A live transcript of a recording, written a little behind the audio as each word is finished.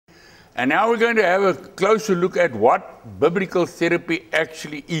And now we're going to have a closer look at what biblical therapy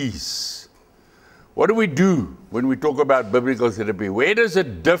actually is. What do we do when we talk about biblical therapy? Where does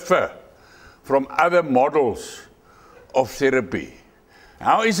it differ from other models of therapy?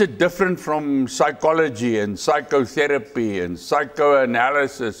 How is it different from psychology and psychotherapy and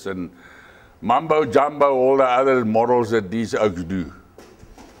psychoanalysis and mumbo jumbo, all the other models that these oaks do?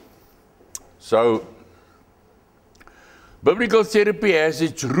 So, biblical therapy has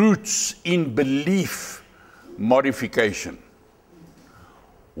its roots in belief modification.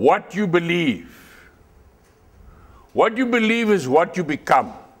 What you believe. What you believe is what you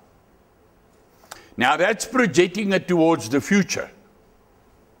become. Now that's projecting it towards the future.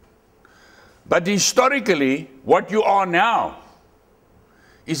 But historically, what you are now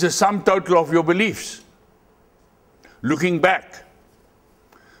is a sum total of your beliefs. Looking back.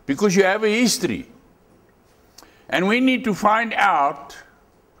 Because you have a history. And we need to find out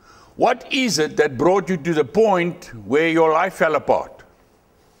what is it that brought you to the point where your life fell apart.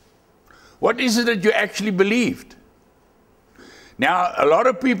 What is it that you actually believed? Now, a lot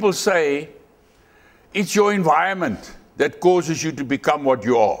of people say it's your environment that causes you to become what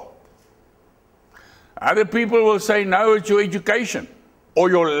you are. Other people will say, no, it's your education or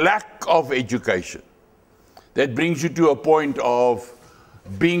your lack of education that brings you to a point of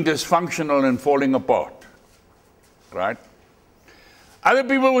being dysfunctional and falling apart. Right? Other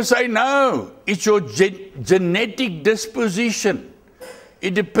people will say, no, it's your genetic disposition.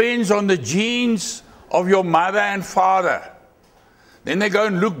 It depends on the genes of your mother and father. Then they go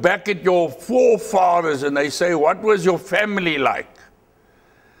and look back at your forefathers and they say, what was your family like?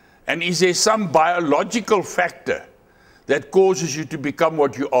 And is there some biological factor that causes you to become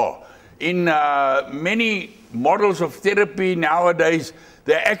what you are? In many models of therapy nowadays,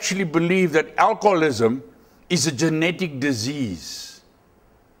 they actually believe that alcoholism is a genetic disease.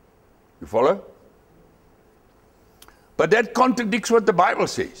 You follow? But that contradicts what the Bible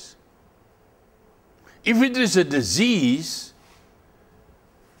says. If it is a disease,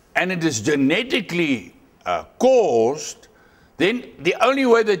 and it is genetically caused, then the only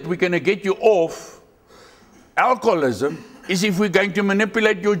way that we're going to get you off alcoholism is if we're going to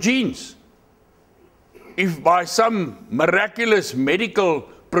manipulate your genes. If by some miraculous medical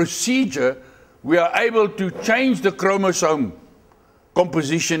procedure, we are able to change the chromosome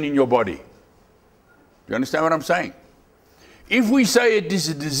composition in your body. Do you understand what I'm saying? If we say it is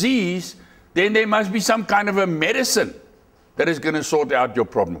a disease, then there must be some kind of a medicine that is going to sort out your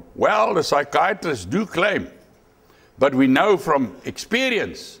problem. Well, the psychiatrists do claim, but we know from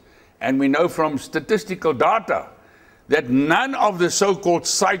experience and we know from statistical data that none of the so-called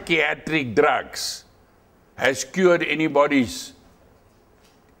psychiatric drugs has cured anybody's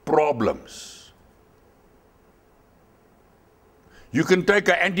problems. You can take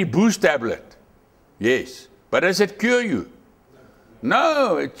an anti-boost tablet, yes, but does it cure you?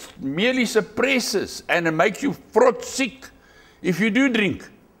 No, it merely suppresses and it makes you frot sick if you do drink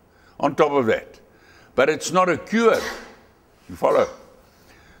on top of that. But it's not a cure. You follow?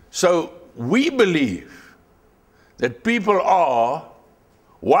 So we believe that people are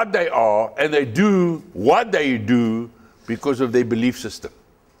what they are and they do what they do because of their belief system.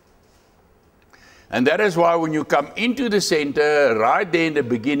 And that is why when you come into the center, right there in the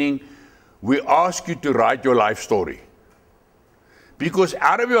beginning, we ask you to write your life story. Because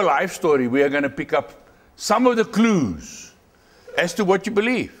out of your life story, we are going to pick up some of the clues as to what you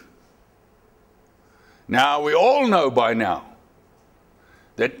believe. Now, we all know by now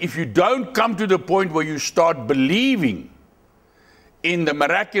that if you don't come to the point where you start believing in the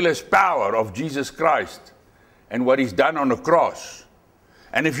miraculous power of Jesus Christ and what He's done on the cross,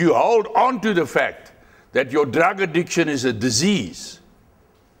 and if you hold on to the fact that your drug addiction is a disease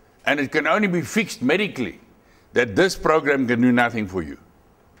and it can only be fixed medically, that this program can do nothing for you.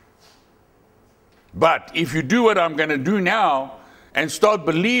 But if you do what I'm going to do now and start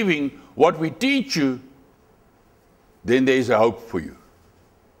believing what we teach you, then there's a hope for you.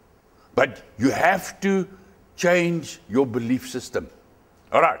 But you have to change your belief system.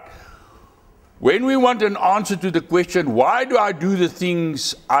 All right. When we want an answer to the question, why do I do the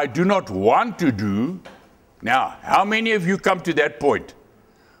things I do not want to do? Now, how many of you come to that point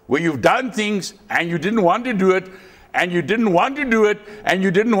where you've done things and you didn't want to do it, and you didn't want to do it, and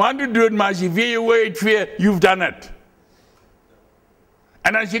you didn't want to do it, maar as jy weer jou weet vir, you've done it.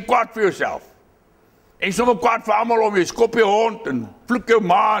 En dan is jy kwaad vir jouself. En jy sommer kwaad vir almal om jy skop jou hond en vloek jou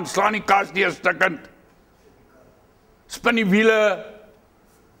ma en slaan die kas deur stikkend. Spin die wiele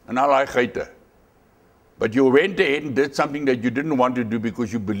en al daai geite. But you went ahead and did something that you didn't want to do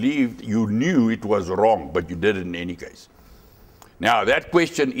because you believed, you knew it was wrong, but you did it in any case. Now, that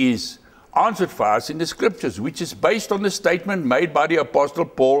question is, answered for us in the scriptures, which is based on the statement made by the Apostle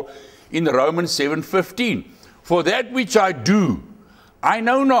Paul in Romans 7:15. For that which I do, I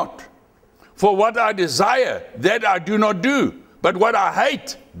know not. For what I desire, that I do not do. But what I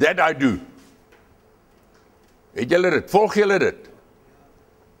hate, that I do. Het julle dit? Volg julle dit?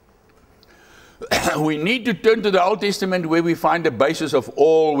 We need to turn to the Old Testament where we find the basis of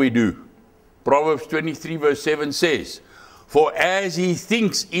all we do. Proverbs 23 verse 7 says, for as he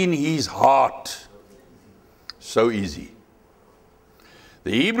thinks in his heart, so easy.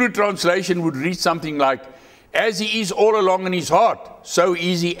 The Hebrew translation would read something like, as he is all along in his heart, so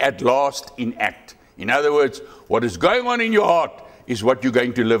easy at last in act. In other words, what is going on in your heart is what you're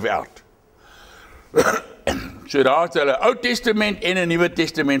going to live out. So daar's hulle Ou Testament en 'n Nuwe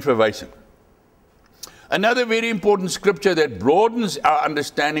Testament verwysing. Another very important scripture that broadens our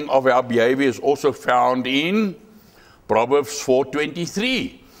understanding of our behavior is also found in Proverbs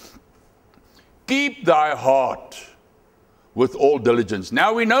 4:23. Keep thy heart with all diligence.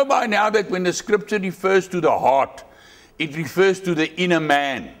 Now we know by now that when the scripture refers to the heart, it refers to the inner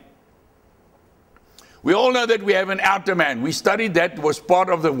man. We all know that we have an outer man. We studied that was part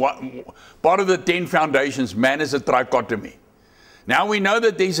of the 10 foundations. Man is a trichotomy. Now we know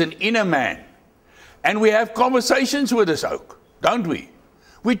that there's an inner man. And we have conversations with this oak, don't we?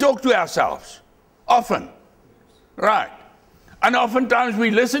 We talk to ourselves, often. Right. And oftentimes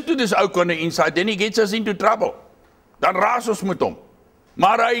we listen to this oak on the inside, then he gets us into trouble. Dan raas ons met hom.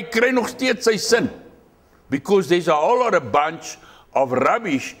 Maar hy kry nog steeds sy sin. Because there's a whole lot of bunch of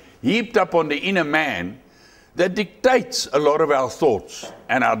rubbish heaped up on the inner man that dictates a lot of our thoughts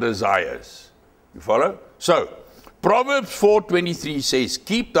and our desires. You follow? So, Proverbs 4:23 says,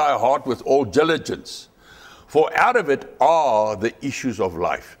 keep thy heart with all diligence, for out of it are the issues of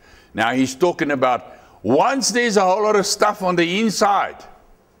life. Now he's talking about once there's a whole lot of stuff on the inside,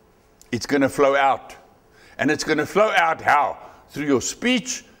 it's going to flow out. And it's going to flow out how? Through your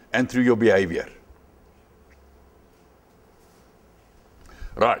speech and through your behavior.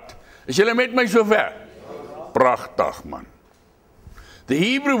 Right. Is julle met my so ver? Pragtig, man. The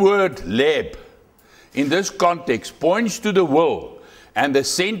Hebrew word leb in this context points to the will and the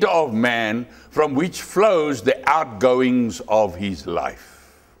center of man from which flows the outgoings of his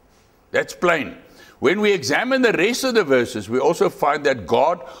life. That's plain. When we examine the rest of the verses, we also find that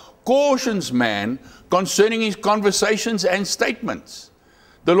God cautions man concerning his conversations and statements.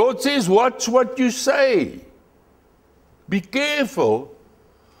 The Lord says, watch what you say. Be careful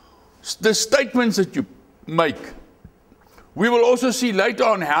the statements that you make. We will also see later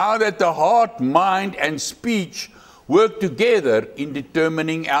on how that the heart, mind, and speech work together in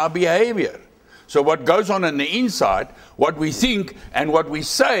determining our behavior. So what goes on the inside, what we think and what we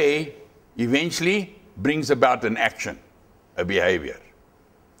say, eventually brings about an action, a behavior.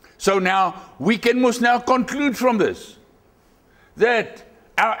 So now, we must now conclude from this, that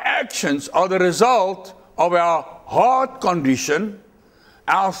our actions are the result of our heart condition,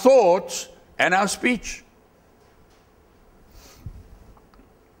 our thoughts, and our speech.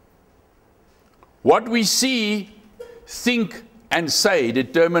 What we see, think, and say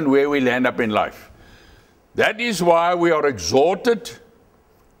determine where we land up in life. That is why we are exhorted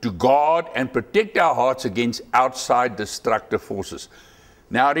to guard and protect our hearts against outside destructive forces.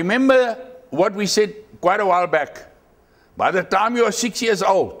 Now remember what we said quite a while back. By the time you are 6 years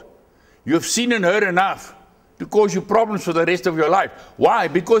old, you have seen and heard enough to cause you problems for the rest of your life. Why?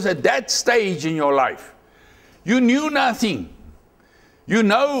 Because at that stage in your life, you knew nothing. You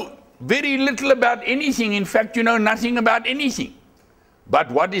know very little about anything. In fact, you know nothing about anything.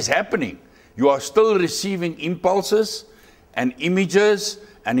 But what is happening? You are still receiving impulses and images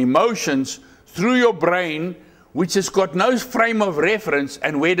and emotions through your brain, which has got no frame of reference,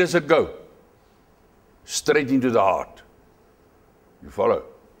 and where does it go? Straight into the heart. You follow?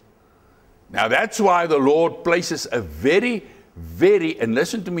 Now that's why the Lord places a very, and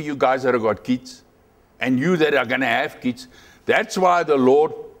listen to me, you guys that have got kids, and you that are going to have kids, that's why the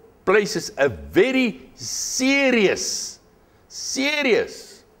Lord places a very serious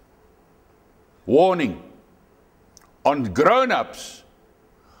warning on grown-ups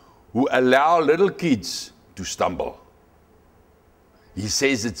who allow little kids to stumble. He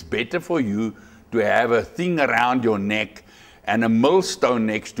says it's better for you to have a thing around your neck and a millstone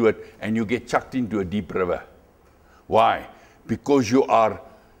next to it, and you get chucked into a deep river. Why? Because you are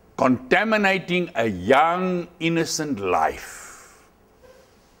contaminating a young, innocent life.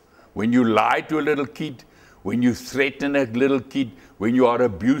 When you lie to a little kid, when you threaten a little kid, when you are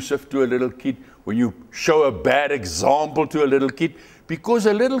abusive to a little kid, when you show a bad example to a little kid, because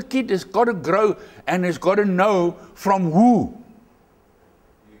a little kid has got to grow and has got to know from who.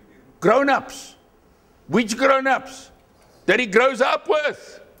 Grown-ups. Which grown-ups? That he grows up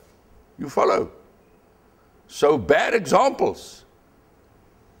with. You follow? So bad examples.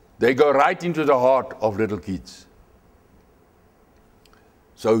 They go right into the heart of little kids.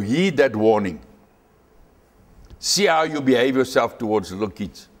 So heed that warning. See how you behave yourself towards little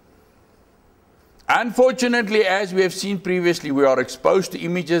kids. Unfortunately, as we have seen previously, we are exposed to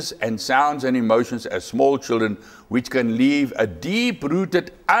images and sounds and emotions as small children, which can leave a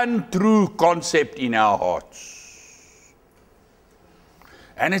deep-rooted, untrue concept in our hearts.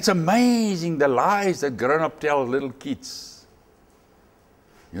 And it's amazing the lies that grown-up tell little kids.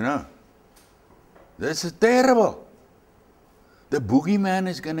 You know, this is terrible. The boogeyman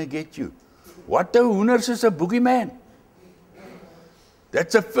is going to get you. What the hooners is a boogeyman?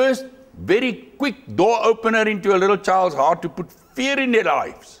 That's the first very quick door opener into a little child's heart to put fear in their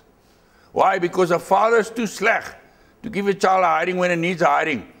lives. Why? Because a father is too slack to give a child a hiding when it needs a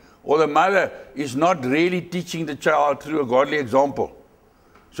hiding. Or the mother is not really teaching the child through a godly example.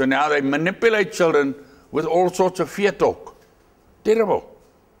 So now they manipulate children with all sorts of fear talk. Terrible.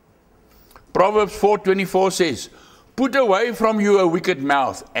 Proverbs 4:24 says, put away from you a wicked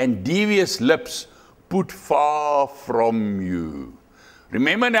mouth, and devious lips put far from you.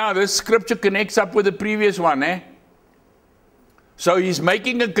 Remember now, this scripture connects up with the previous one, eh? So he's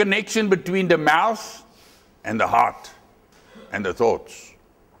making a connection between the mouth and the heart and the thoughts.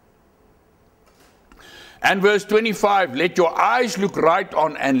 And verse 25, let your eyes look right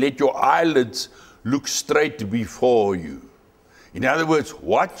on and let your eyelids look straight before you. In other words,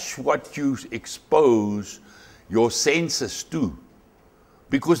 watch what you expose your senses to.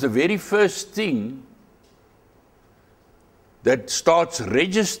 Because the very first thing that starts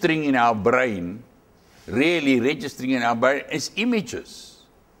registering in our brain, really registering in our brain, is images.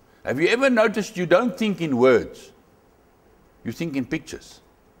 Have you ever noticed you don't think in words? You think in pictures.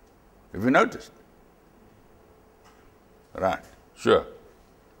 Have you noticed? Right, sure.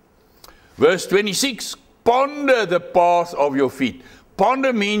 Verse 26, ponder the path of your feet.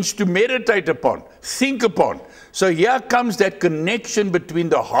 Ponder means to meditate upon, think upon. So here comes that connection between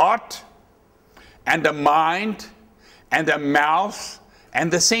the heart and the mind and the mouth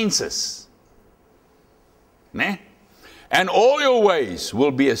and the senses. Ne? And all your ways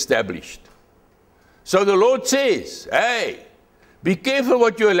will be established. So the Lord says, hey, be careful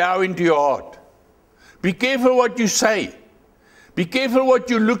what you allow into your heart. Be careful what you say. Be careful what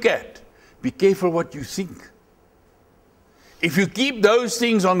you look at. Be careful what you think. If you keep those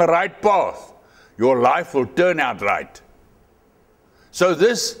things on the right path, your life will turn out right. So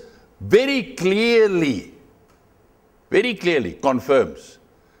this very clearly confirms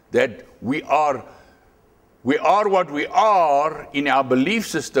that we are what we are in our belief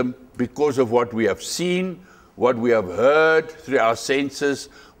system because of what we have seen, what we have heard through our senses,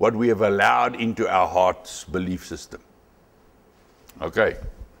 what we have allowed into our heart's belief system. Okay.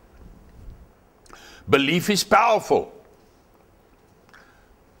 Belief is powerful.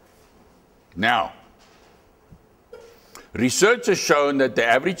 Now, research has shown that the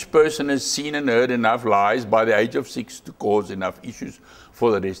average person has seen and heard enough lies by the age of 6 to cause enough issues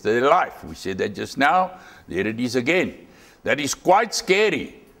for the rest of their life. We said that just now. There it is again. That is quite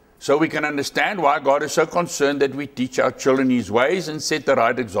scary. So we can understand why God is so concerned that we teach our children His ways and set the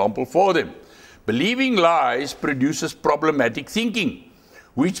right example for them. Believing lies produces problematic thinking,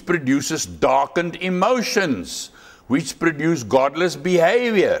 which produces darkened emotions, which produce godless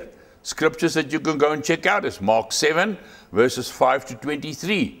behavior. Scriptures that you can go and check out is Mark 7, verses 5 to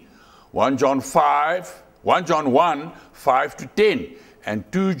 23, 1 John 1, 5 to 10,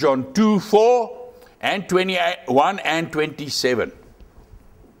 and 2 John 2, 4, and 21 and 27.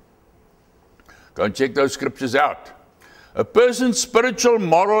 Go and check those scriptures out. A person's spiritual,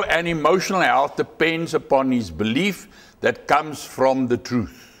 moral, and emotional health depends upon his belief that comes from the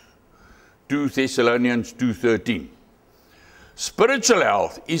truth. 2 Thessalonians 2:13. Spiritual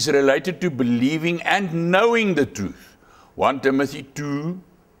health is related to believing and knowing the truth. 1 Timothy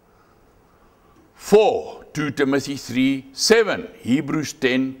 2:4, 2 Timothy 3:7, Hebrews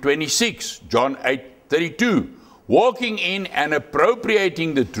 10:26, John 8:32. Walking in and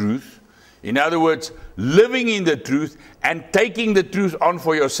appropriating the truth, in other words, living in the truth and taking the truth on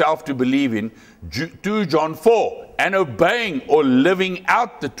for yourself to believe in, 2 John 4, and obeying or living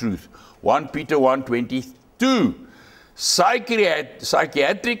out the truth, 1 Peter 1:22.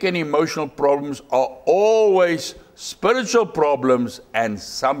 Psychiatric and emotional problems are always spiritual problems and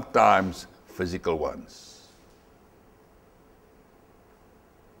sometimes physical ones.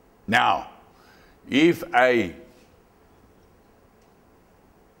 Now, if a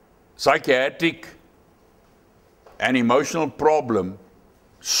psychiatric and emotional problem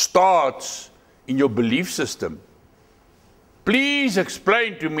starts in your belief system. Please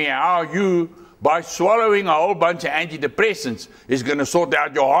explain to me how you, by swallowing a whole bunch of antidepressants, is going to sort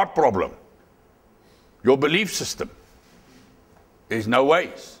out your heart problem. Your belief system. There's no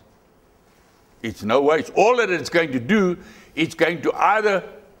ways. It's no ways. All that it's going to do, it's going to either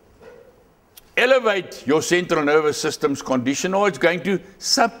elevate your central nervous system's condition, or it's going to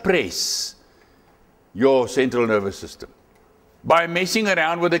suppress your central nervous system by messing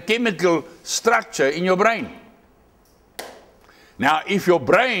around with the chemical structure in your brain. Now, if your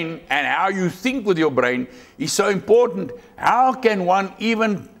brain and how you think with your brain is so important, how can one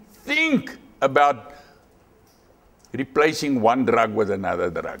even think about replacing one drug with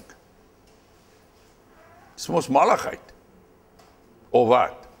another drug? Dis mos malligheid. Of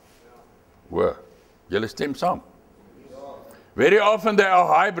wat? Hoor, julle stem saam. Very often they are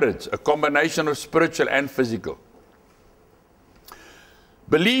hybrids, a combination of spiritual and physical.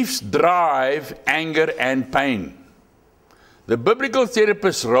 Beliefs drive anger and pain. The biblical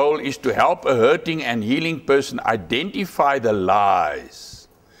therapist's role is to help a hurting and healing person identify the lies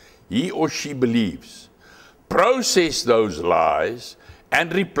he or she believes, process those lies,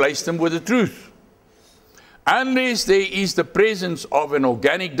 and replace them with the truth. Unless there is the presence of an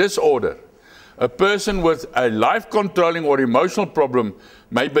organic disorder, a person with a life-controlling or emotional problem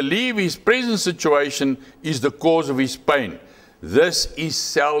may believe his present situation is the cause of his pain. This is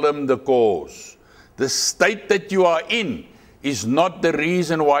seldom the cause. The state that you are in is not the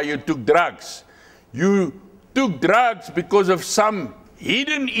reason why you took drugs. You took drugs because of some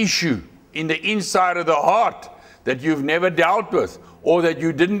hidden issue in the inside of the heart that you've never dealt with, or that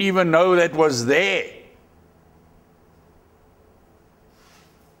you didn't even know that was there,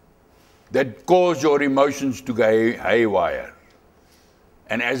 that caused your emotions to go haywire.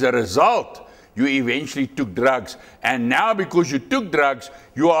 And as a result, you eventually took drugs. And now, because you took drugs,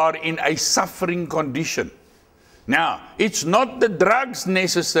 you are in a suffering condition. Now, it's not the drugs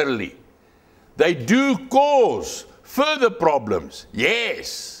necessarily. They do cause further problems.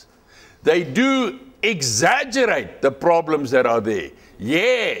 Yes. They do exaggerate the problems that are there.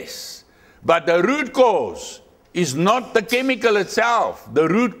 Yes. But the root cause is not the chemical itself. The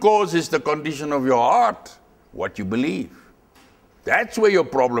root cause is the condition of your heart, what you believe. That's where your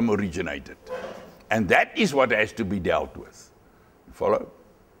problem originated. And that is what has to be dealt with. You follow?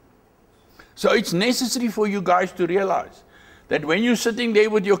 So it's necessary for you guys to realize that when you're sitting there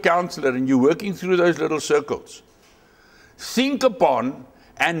with your counselor and you're working through those little circles, think upon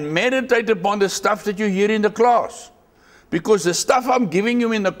and meditate upon the stuff that you hear in the class. Because the stuff I'm giving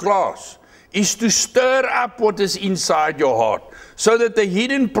you in the class is to stir up what is inside your heart, so that the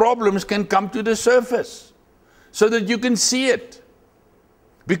hidden problems can come to the surface, so that you can see it.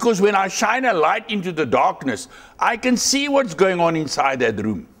 Because when I shine a light into the darkness, I can see what's going on inside that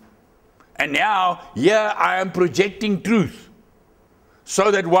room. And now, here I am projecting truth,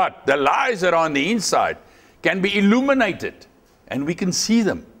 so that what? The lies that are on the inside can be illuminated, and we can see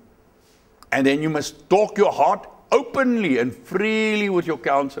them. And then you must talk your heart openly and freely with your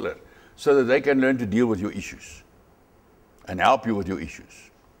counselor, so that they can learn to deal with your issues and help you with your issues.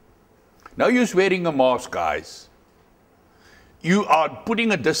 No use wearing a mask, guys. You are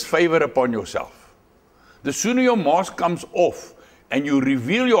putting a disfavor upon yourself. The sooner your mask comes off and you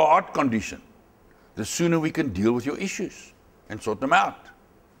reveal your heart condition, the sooner we can deal with your issues and sort them out.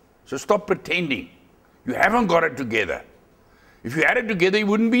 So stop pretending. You haven't got it together. If you had it together, you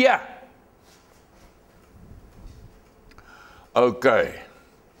wouldn't be here. Okay.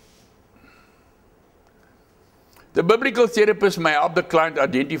 The biblical therapist may help the client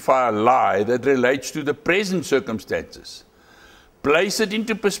identify a lie that relates to the present circumstances, place it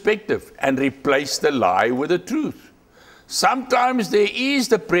into perspective, and replace the lie with the truth. Sometimes there is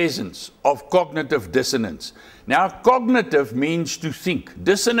the presence of cognitive dissonance. Now, cognitive means to think.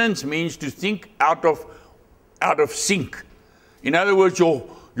 Dissonance means to think out of sync. In other words,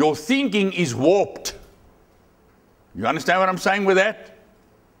 your thinking is warped. You understand what I'm saying with that?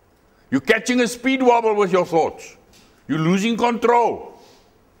 You're catching a speed wobble with your thoughts. You're losing control.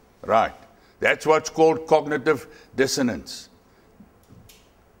 Right. That's what's called cognitive dissonance.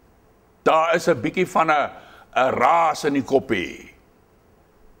 Daar is 'n bietjie van 'n raas in die koppie.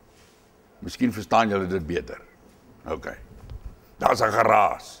 Miskien verstaan julle dit beter. Okay. Daar's 'n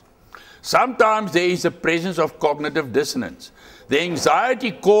geraas. Sometimes there is a presence of cognitive dissonance. The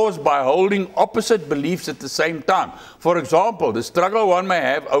anxiety caused by holding opposite beliefs at the same time. For example, the struggle one may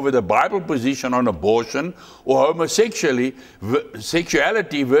have over the Bible position on abortion or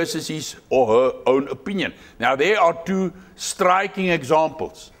homosexuality versus his or her own opinion. Now, there are two striking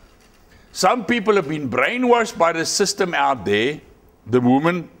examples. Some people have been brainwashed by the system out there, the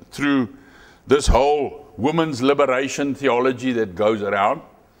woman through this whole women's liberation theology that goes around,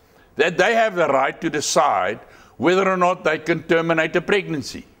 that they have the right to decide whether or not they can terminate a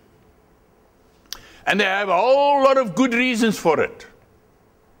pregnancy. And they have a whole lot of good reasons for it.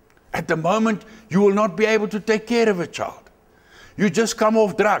 At the moment, you will not be able to take care of a child. You just come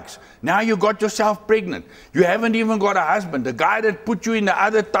off drugs. Now you got yourself pregnant. You haven't even got a husband. The guy that put you in the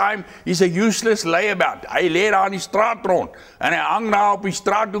other time is a useless layabout. Hy lê daar in die straat rond. En hy hang daar op die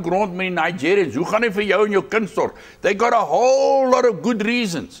straat ook rond met die Nigerians. Hoe gaan hy vir jou en jou kind sorg? They got a whole lot of good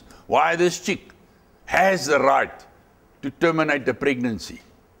reasons why this chick has the right to terminate the pregnancy.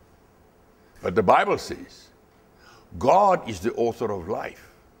 But the Bible says, God is the author of life.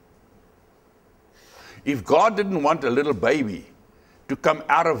 If God didn't want a little baby to come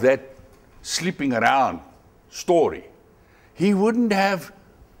out of that sleeping around story, He wouldn't have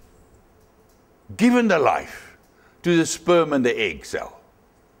given the life to the sperm and the egg cell.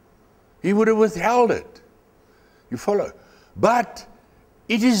 He would have withheld it. You follow? But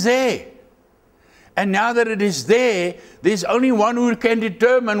it is there. And now that it is there, there's only one who can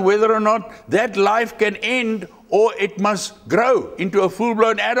determine whether or not that life can end or it must grow into a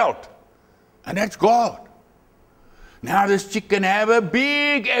full-blown adult. And that's God. Now this chick can have a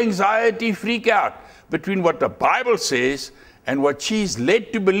big anxiety freak out between what the Bible says and what she's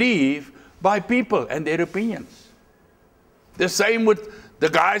led to believe by people and their opinions. The same with the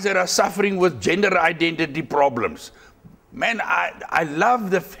guys that are suffering with gender identity problems. Man, I love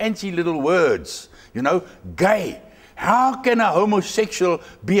the fancy little words. You know, gay. How can a homosexual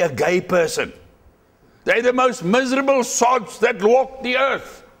be a gay person? They're the most miserable sods that walk the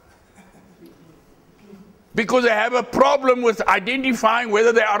earth. Because they have a problem with identifying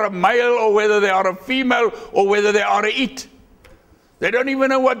whether they are a male or whether they are a female or whether they are a it. They don't even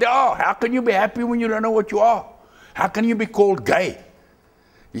know what they are. How can you be happy when you don't know what you are? How can you be called gay?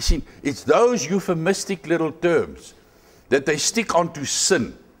 You see, it's those euphemistic little terms that they stick onto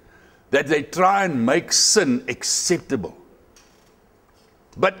sin, that they try and make sin acceptable.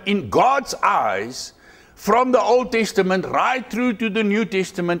 But in God's eyes, from the Old Testament right through to the New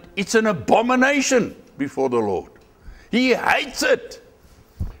Testament, it's an abomination before the Lord. He hates it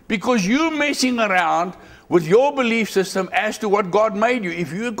because you're messing around with your belief system as to what God made you.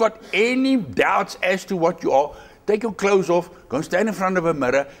 If you've got any doubts as to what you are, take your clothes off, go and stand in front of a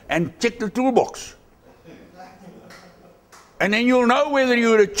mirror and check the toolbox. And then you'll know whether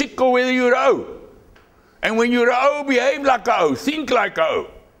you're a chick or whether you're a O. And when you're a O, behave like a O, think like a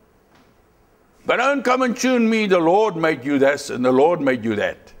O. But don't come and tune me, the Lord made you this and the Lord made you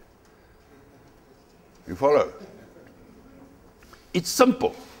that. You follow? It's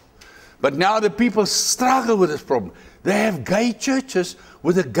simple. But now the people struggle with this problem. They have gay churches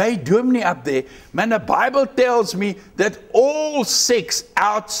with a gay dominee up there. Man, the Bible tells me that all sex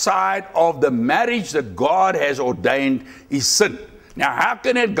outside of the marriage that God has ordained is sin. Now, how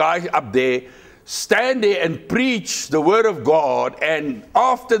can that guy up there stand there and preach the word of God, and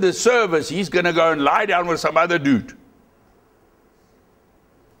after the service, he's going to go and lie down with some other dude?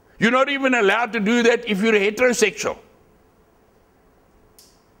 You're not even allowed to do that if you're heterosexual.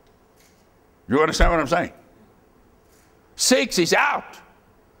 You understand what I'm saying? Sex is out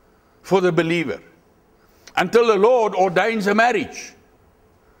for the believer until the Lord ordains a marriage.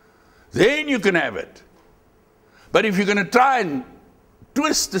 Then you can have it. But if you're going to try and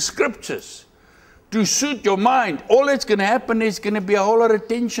twist the scriptures to suit your mind, all that's going to happen is going to be a whole lot of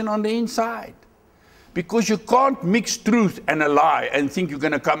tension on the inside. Because you can't mix truth and a lie and think you're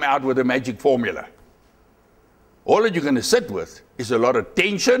going to come out with a magic formula. All that you're going to sit with is a lot of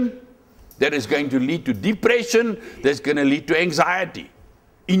tension that is going to lead to depression, that's going to lead to anxiety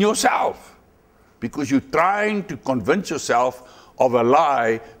in yourself. Because you're trying to convince yourself of a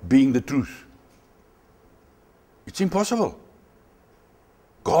lie being the truth. It's impossible.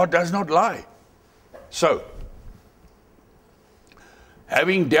 God does not lie. So,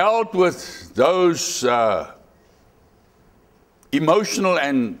 having dealt with those emotional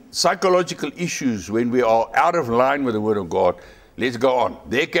and psychological issues when we are out of line with the Word of God, let's go on.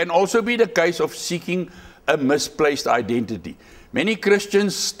 There can also be the case of seeking a misplaced identity. Many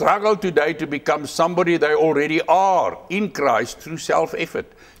Christians struggle today to become somebody they already are in Christ through self-effort.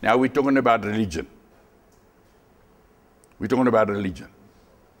 Now we're talking about religion. We're talking about religion.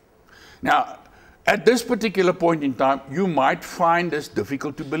 Now, at this particular point in time, you might find this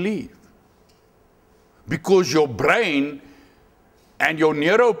difficult to believe because your brain and your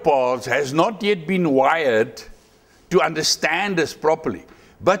neuropaths has not yet been wired to understand this properly.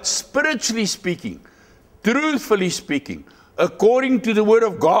 But spiritually speaking, truthfully speaking, according to the Word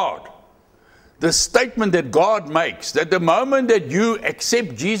of God, the statement that God makes, that the moment that you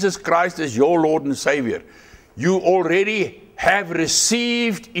accept Jesus Christ as your Lord and Savior, you already have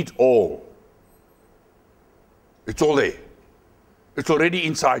received it all. It's all there. It's already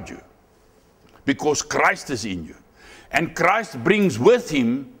inside you. Because Christ is in you. And Christ brings with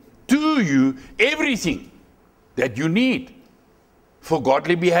him to you everything that you need for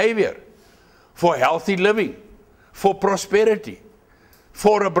godly behavior, for healthy living, for prosperity,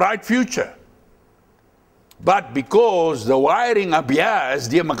 for a bright future. But because the wiring up here is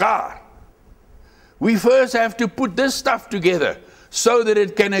deur mekaar, we first have to put this stuff together so that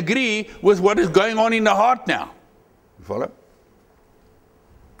it can agree with what is going on in the heart now. You follow?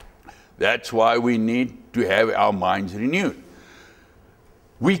 That's why we need to have our minds renewed.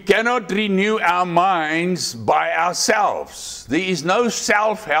 We cannot renew our minds by ourselves. There is no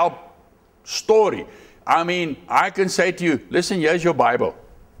self-help story. I mean, I can say to you, listen, here's your Bible.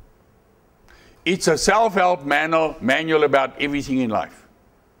 It's a self-help manual about everything in life.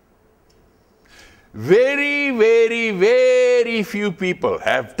 Very, very, very few people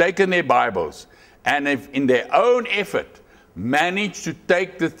have taken their Bibles and have, in their own effort, managed to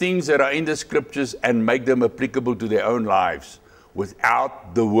take the things that are in the scriptures and make them applicable to their own lives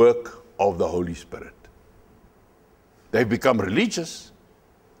without the work of the Holy Spirit. They've become religious,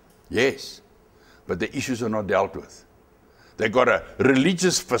 yes, but the issues are not dealt with. They've got a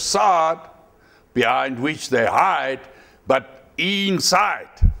religious facade behind which they hide, but inside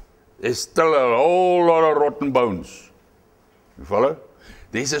there's still a whole lot of rotten bones. You follow?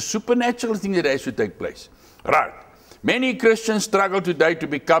 There's a supernatural thing that has to take place. Right. Many Christians struggle today to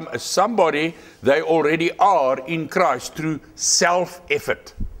become a somebody they already are in Christ through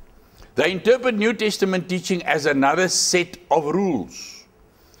self-effort. They interpret New Testament teaching as another set of rules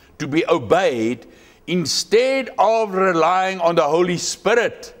to be obeyed instead of relying on the Holy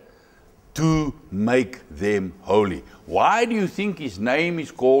Spirit to make them holy. Why do you think his name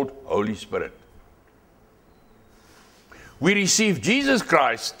is called Holy Spirit? We receive Jesus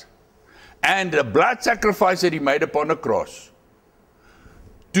Christ and the blood sacrifice that he made upon the cross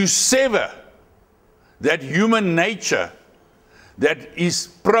to sever that human nature that is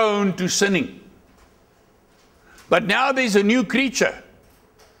prone to sinning. But now there's a new creature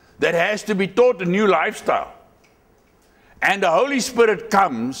that has to be taught a new lifestyle. And the Holy Spirit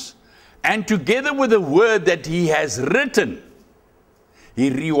comes, and together with the word that he has written,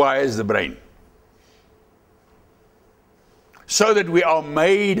 he rewires the brain so that we are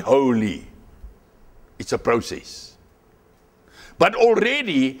made holy. It's a process. But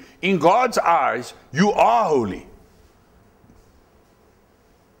already, in God's eyes, you are holy.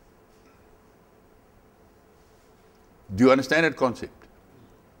 Do you understand that concept?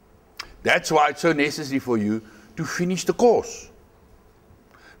 That's why it's so necessary for you to finish the course.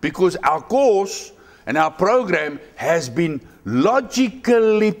 Because our course and our program has been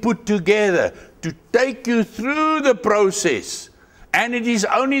logically put together to take you through the process. And it is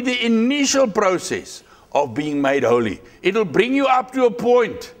only the initial process of being made holy. It'll bring you up to a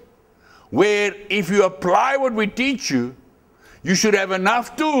point where if you apply what we teach you, you should have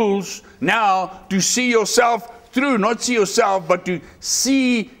enough tools now to see yourself through, not see yourself, but to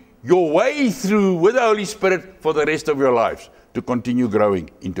see your way through with the Holy Spirit for the rest of your lives, to continue growing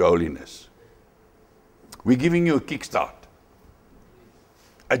into holiness. We're giving you a kickstart,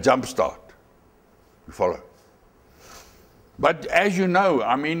 a jump start. You follow? But as you know,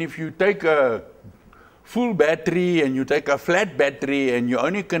 I mean, if you take a full battery and you take a flat battery and you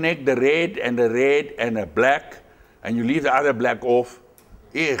only connect the red and a black and you leave the other black off,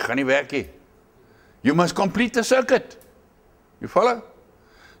 gaan nie werk nie. You must complete the circuit. You follow?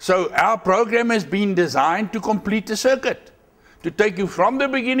 So our program has been designed to complete the circuit, to take you from the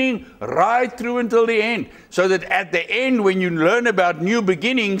beginning right through until the end, so that at the end, when you learn about new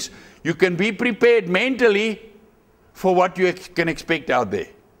beginnings, you can be prepared mentally for what you can expect out there.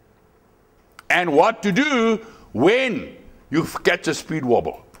 And what to do when you catch a speed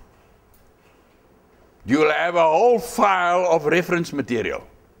wobble. You'll have a whole file of reference material.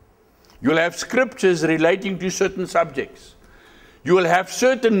 You'll have scriptures relating to certain subjects. You will have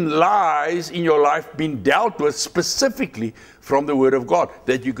certain lies in your life being dealt with specifically from the Word of God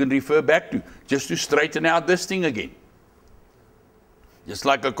that you can refer back to, just to straighten out this thing again. Just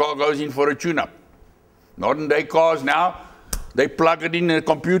like a car goes in for a tune-up. Modern day cars now, they plug it in a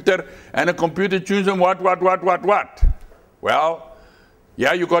computer, and a computer tunes them what? Well,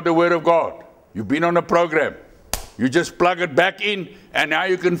 yeah, you got the Word of God. You've been on a program. You just plug it back in, and now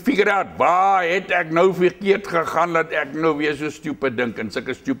you can figure out, waar het ek nou verkeerd gegaan, dat ek nou weer so stupid dink, en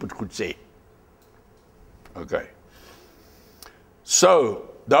sulke stupid goed sê. Okay.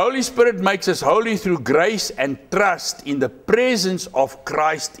 So, the Holy Spirit makes us holy through grace and trust in the presence of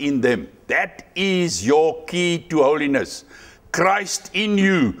Christ in them. That is your key to holiness. Christ in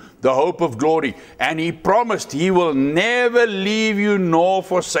you, the hope of glory. And He promised He will never leave you nor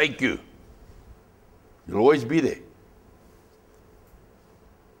forsake you. You'll always be there.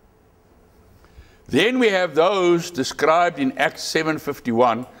 Then we have those described in Acts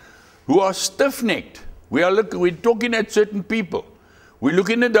 7:51 who are stiff-necked. We're talking at certain people. We're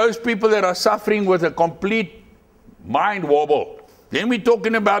looking at those people that are suffering with a complete mind wobble. Then we're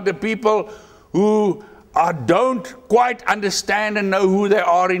talking about the people who don't quite understand and know who they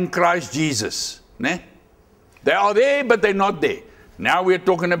are in Christ Jesus. Ne? They are there, but they're not there. Now we're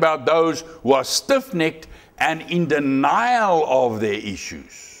talking about those who are stiff-necked and in denial of their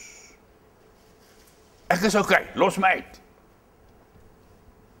issues. Ek is okay, los my uit.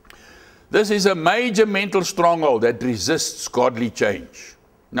 This is a major mental stronghold that resists godly change.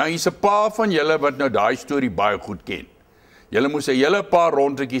 Nou, hier's 'n paar van julle wat nou daai storie baie goed ken. Julle moes 'n hele paar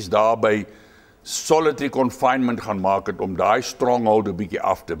rondetjies daar by solitary confinement gaan maak het om daai stronghold 'n bietjie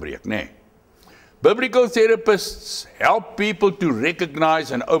af te breek, né? Biblical therapists help people to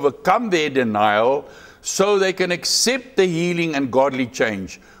recognize and overcome their denial so they can accept the healing and godly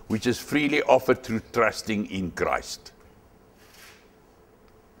change which is freely offered through trusting in Christ.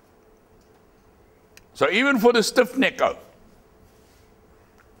 So even for the stiff-neck ou,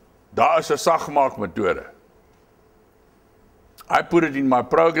 daar is 'n sagmaakmetode. I put it in my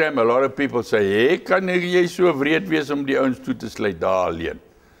program. A lot of people say, hey, kan jy so wreed wees om die ouens toe te sluit daar alleen?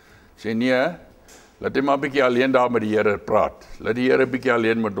 Ek sê nee, laat hy maar 'n bietjie alleen daar met die Here praat. Laat die Here 'n bietjie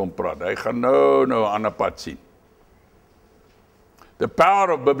alleen met hom praat. Hy gaan nou 'n ander pad sien. The power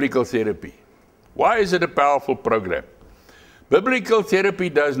of biblical therapy. Why is it a powerful program? Biblical therapy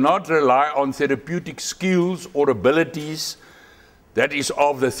does not rely on therapeutic skills or abilities that is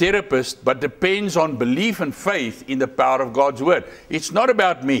of the therapist, but depends on belief and faith in the power of God's word. It's not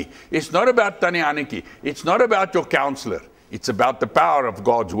about me. It's not about Tannie Annetjie. It's not about your counselor. It's about the power of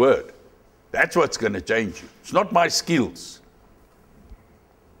God's word. That's what's going to change you. It's not my skills.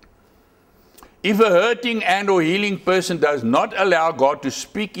 If a hurting and or healing person does not allow God to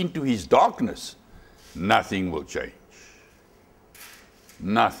speak into his darkness, nothing will change.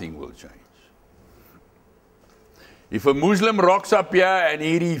 Nothing will change. If a Muslim rocks up here and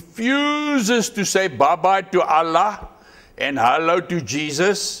he refuses to say bye-bye to Allah and hello to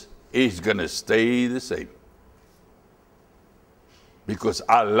Jesus, he's going to stay the same. Because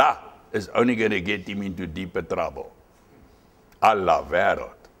Allah is only going to get him into deeper trouble. Allah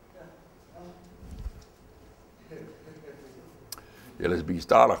wêreld. Julle is bietjie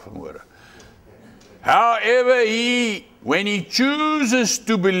stadig vanmôre. However, when he chooses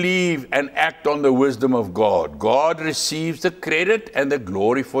to believe and act on the wisdom of God, God receives the credit and the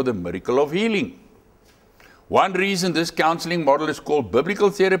glory for the miracle of healing. One reason this counseling model is called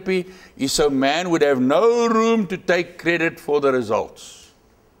biblical therapy is so man would have no room to take credit for the results.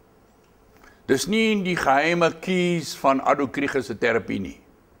 Dis nie in die geheime keys van Ado Krige se terapie nie.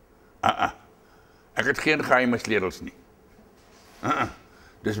 Ek het geen geheime sleutels nie.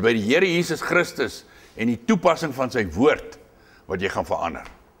 Dis by die Here Jesus Christus en die toepassing van sy woord wat jy gaan verander.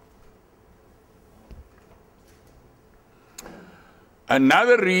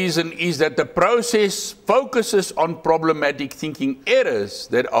 Another reason is that the process focuses on problematic thinking errors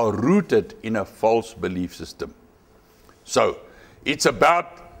that are rooted in a false belief system. So, it's about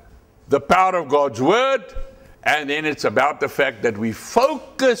the power of God's word, and then it's about the fact that we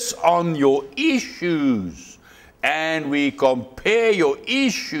focus on your issues and we compare your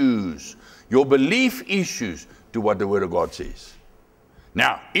issues, your belief issues, to what the Word of God says.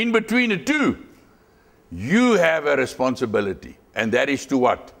 Now, in between the two, you have a responsibility, and that is to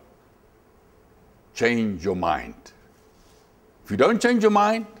what? Change your mind. If you don't change your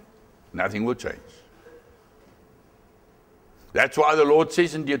mind, nothing will change. That's why the Lord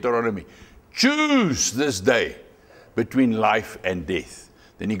says in Deuteronomy, choose this day between life and death.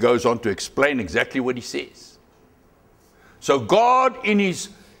 Then he goes on to explain exactly what he says. So God, in his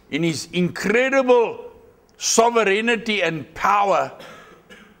incredible sovereignty and power,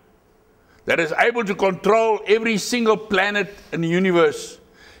 that is able to control every single planet in the universe,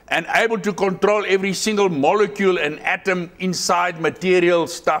 and able to control every single molecule and atom inside material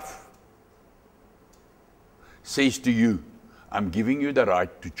stuff, says to you, I'm giving you the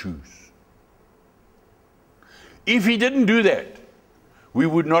right to choose. If he didn't do that, we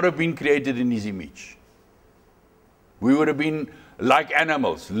would not have been created in his image. We would have been like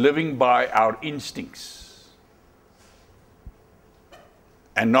animals, living by our instincts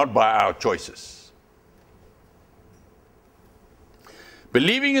and not by our choices.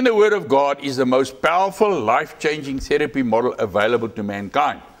 Believing in the Word of God is the most powerful, life-changing therapy model available to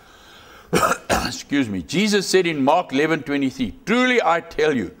mankind. Excuse me. Jesus said in Mark 11:23, "Truly I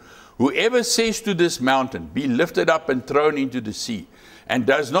tell you, whoever says to this mountain, 'Be lifted up and thrown into the sea,' and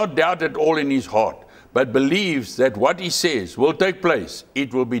does not doubt at all in his heart, but believes that what he says will take place,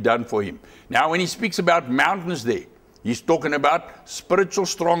 it will be done for him." Now, when he speaks about mountains there, he's talking about spiritual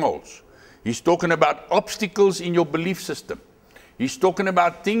strongholds. He's talking about obstacles in your belief system. He's talking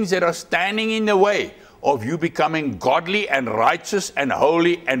about things that are standing in the way of you becoming godly and righteous and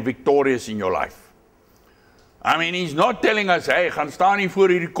holy and victorious in your life. I mean, he's not telling us, hey, gaan staan hier voor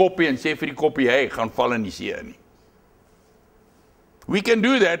hierdie koppie en sê vir die koppie, hey, gaan val in die see nie. We can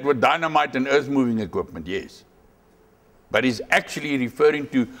do that with dynamite and earth-moving equipment, yes. But he's actually referring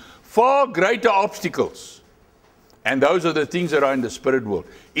to far greater obstacles. And those are the things that are in the spirit world,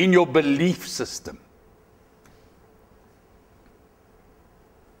 in your belief system.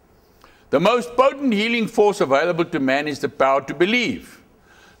 The most potent healing force available to man is the power to believe.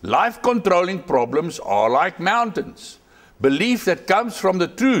 Life-controlling problems are like mountains. Belief that comes from the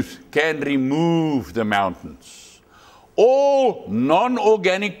truth can remove the mountains. All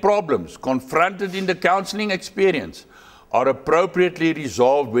non-organic problems confronted in the counseling experience are appropriately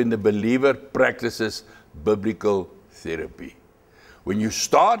resolved when the believer practices biblical therapy. When you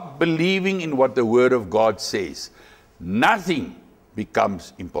start believing in what the Word of God says, nothing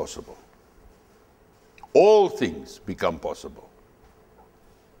becomes impossible. All things become possible.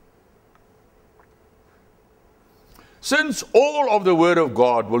 Since all of the Word of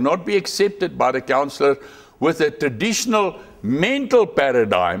God will not be accepted by the counselor with a traditional mental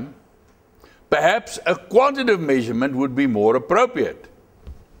paradigm, perhaps a quantitative measurement would be more appropriate.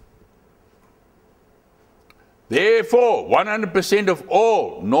 Therefore, 100% of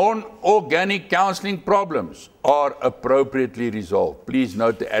all non-organic counseling problems are appropriately resolved. Please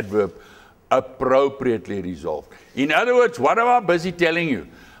note the adverb, appropriately resolved. In other words, what am I busy telling you?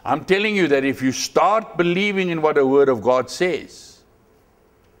 I'm telling you that if you start believing in what the Word of God says,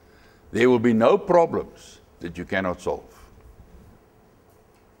 there will be no problems that you cannot solve.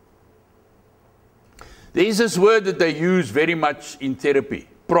 There is this word that they use very much in therapy,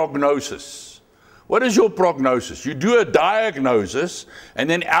 prognosis. What is your prognosis? You do a diagnosis, and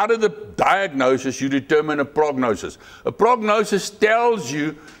then out of the diagnosis, you determine a prognosis. A prognosis tells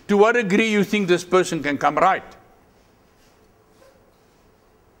you to what degree you think this person can come right.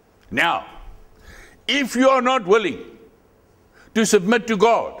 Now, if you are not willing to submit to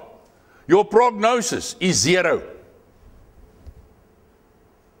God, your prognosis is 0.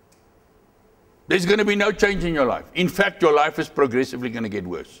 There's going to be no change in your life. In fact, your life is progressively going to get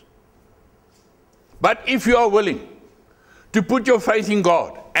worse. But if you are willing to put your faith in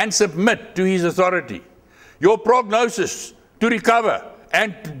God and submit to His authority, your prognosis to recover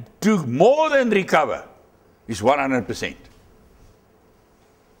and to more than recover is 100%.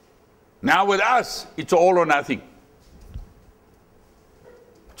 Now with us, it's all or nothing.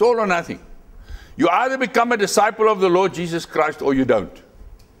 It's all or nothing. You either become a disciple of the Lord Jesus Christ or you don't.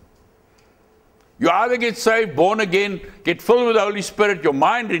 You either get saved, born again, get filled with the Holy Spirit, your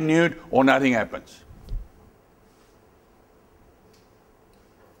mind renewed, or nothing happens.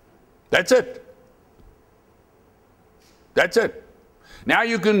 That's it. That's it. Now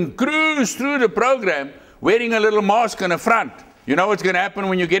you can cruise through the program wearing a little mask on the front. You know what's going to happen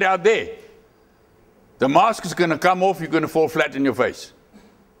when you get out there? The mask is going to come off, you're going to fall flat in your face.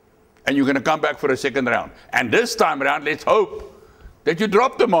 And you're going to come back for a second round. And this time around, let's hope that you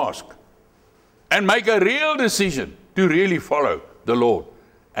drop the mask and make a real decision to really follow the Lord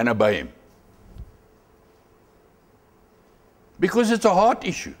and obey Him. Because it's a heart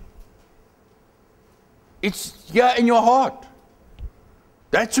issue. It's here in your heart.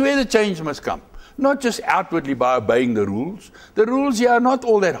 That's where the change must come. Not just outwardly by obeying the rules. The rules here are not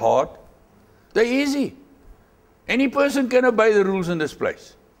all that hard. They're easy. Any person can obey the rules in this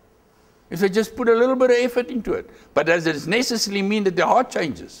place, if they just put a little bit of effort into it. But does it necessarily mean that their heart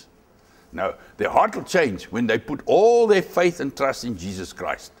changes? No, their heart will change when they put all their faith and trust in Jesus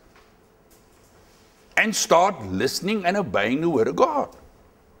Christ and start listening and obeying the Word of God.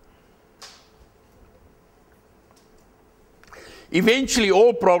 Eventually,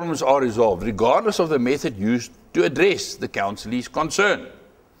 all problems are resolved, regardless of the method used to address the counselee's concern.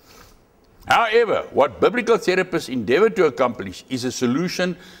 However, what biblical therapists endeavor to accomplish is a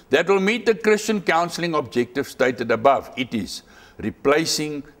solution that will meet the Christian counseling objective stated above. It is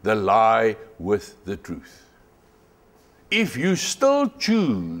replacing the lie with the truth. If you still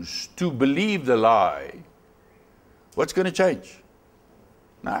choose to believe the lie, what's going to change?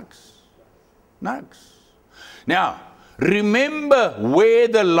 Nothing. Now, remember where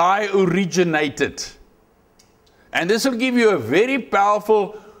the lie originated. And this will give you a very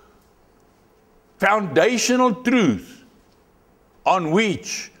powerful foundational truth on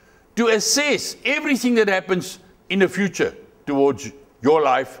which to assess everything that happens in the future towards your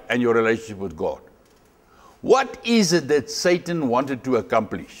life and your relationship with God. What is it that Satan wanted to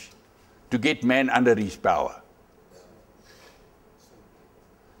accomplish to get man under his power?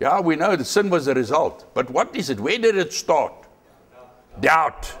 Yeah, we know the sin was the result. But what is it? Where did it start?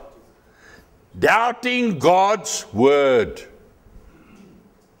 Doubt. Doubting God's word.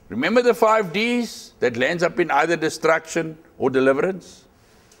 Remember the 5 Ds that lands up in either destruction or deliverance?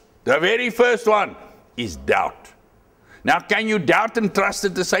 The very first one is doubt. Now, can you doubt and trust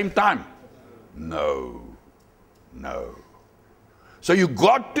at the same time? No. No. So you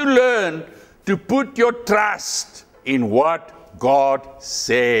got to learn to put your trust in what God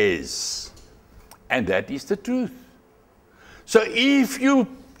says. And that is the truth. So if you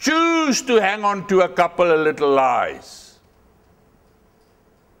choose to hang on to a couple of little lies,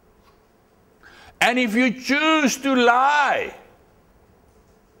 and if you choose to lie,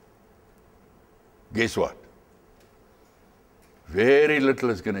 guess what? Very little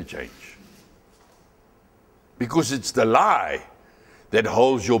is going to change. Because it's the lie that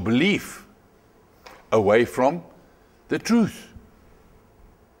holds your belief away from the truth.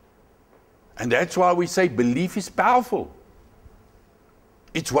 And that's why we say belief is powerful.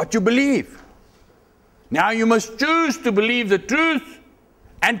 It's what you believe. Now you must choose to believe the truth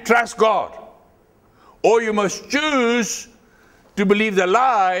and trust God. Or you must choose to believe the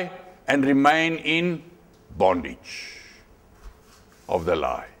lie and remain in bondage of the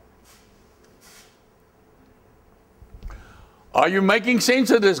lie. Are you making sense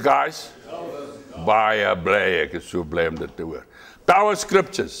of this, guys? Baie bly, ek is so bly om dit te hoor. Power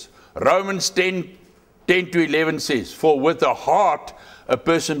scriptures. Romans 10:10-11 says, for with the heart a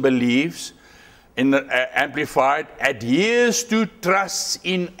person believes, in the Amplified, adheres to, trusts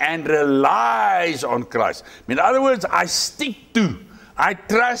in, and relies on Christ. In other words, I stick to, I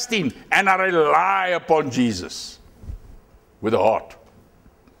trust in, and I rely upon Jesus with the heart.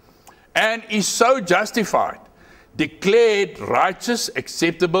 And is so justified, declared righteous,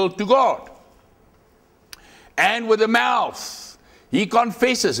 acceptable to God. And with the mouth, he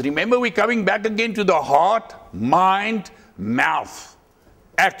confesses. Remember, we're coming back again to the heart, mind, mouth,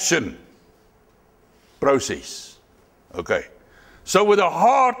 action, process. Okay. So with the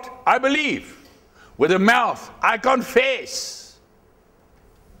heart, I believe. With the mouth, I confess.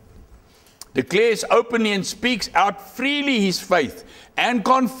 Declares openly and speaks out freely his faith and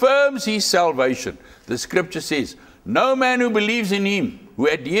confirms his salvation. The scripture says, no man who believes in him, who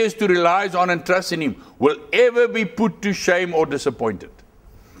adheres to, relies on, and trusts in him, will ever be put to shame or disappointed.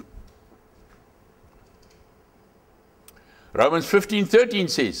 Romans 15:13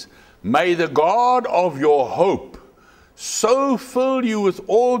 says, may the God of your hope so fill you with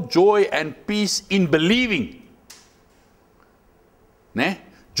all joy and peace in believing. Ne?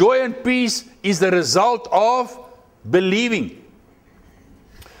 Joy and peace is the result of believing.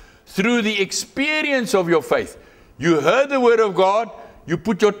 Through the experience of your faith. You heard the word of God, you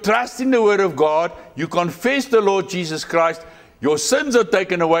put your trust in the word of God, you confess the Lord Jesus Christ, your sins are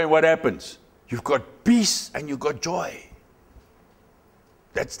taken away, and what happens? You've got peace and you've got joy.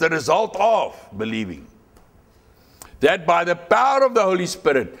 That's the result of believing. That by the power of the Holy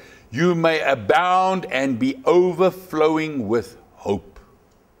Spirit, you may abound and be overflowing with hope.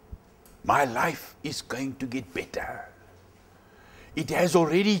 My life is going to get better. It has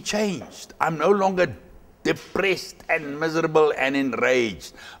already changed. I'm no longer depressed and miserable and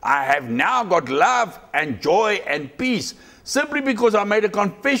enraged. I have now got love and joy and peace simply because I made a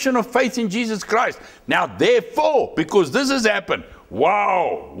confession of faith in Jesus Christ. Now, therefore, because this has happened,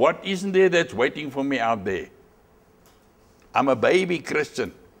 wow, what isn't there that's waiting for me out there? I'm a baby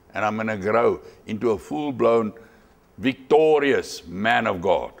Christian and I'm going to grow into a full-blown, victorious man of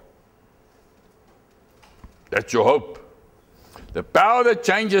God. That's your hope. The power that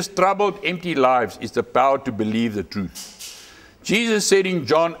changes troubled, empty lives is the power to believe the truth. Jesus said in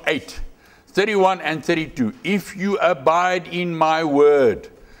John 8:31 and 32, if you abide in my word,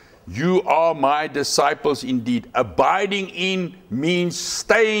 you are my disciples indeed. Abiding in means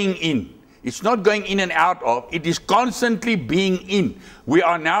staying in. It's not going in and out of. It is constantly being in. We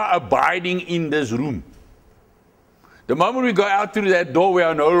are now abiding in this room. The moment we go out through that door, we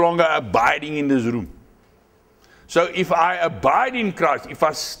are no longer abiding in this room. So if I abide in Christ, if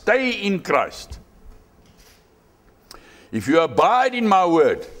I stay in Christ, if you abide in my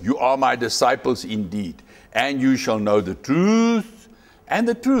word, you are my disciples indeed, and you shall know the truth, and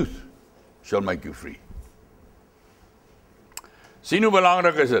the truth shall make you free. Sien hoe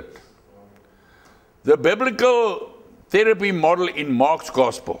belangrik is dit? The biblical therapy model in Mark's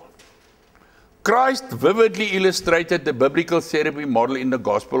Gospel. Christ vividly illustrated the biblical therapy model in the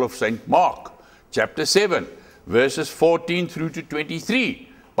Gospel of St. Mark, chapter 7, verses 14 through to 23.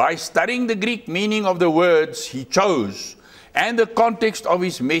 By studying the Greek meaning of the words he chose and the context of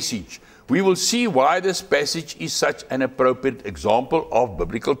his message, we will see why this passage is such an appropriate example of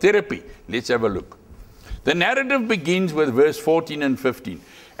biblical therapy. Let's have a look. The narrative begins with verse 14 and 15.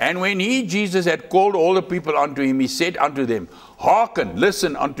 And when he, Jesus, had called all the people unto him, he said unto them, hearken,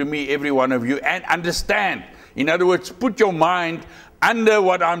 listen unto me, every one of you, and understand. In other words, put your mind under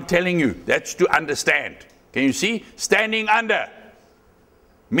what I'm telling you. That's to understand. Can you see? Standing under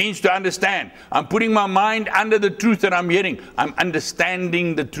means to understand. I'm putting my mind under the truth that I'm hearing. I'm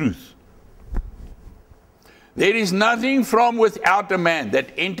understanding the truth. There is nothing from without a man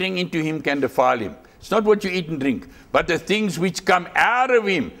that entering into him can defile him. It's not what you eat and drink, but the things which come out of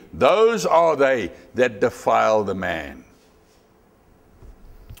him, those are they that defile the man.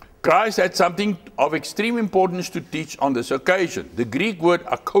 Christ had something of extreme importance to teach on this occasion. The Greek word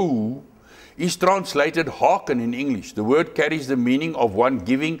akou is translated hearken in English. The word carries the meaning of one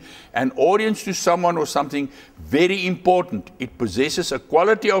giving an audience to someone or something very important. It possesses a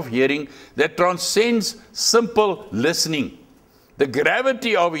quality of hearing that transcends simple listening. The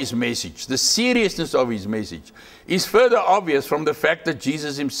gravity of his message, the seriousness of his message, is further obvious from the fact that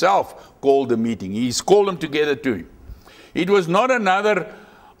Jesus himself called the meeting. He's called them together to him. It was not another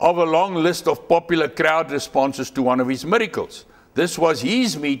of a long list of popular crowd responses to one of his miracles. This was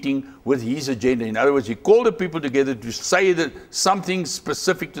his meeting with his agenda. In other words, he called the people together to say that something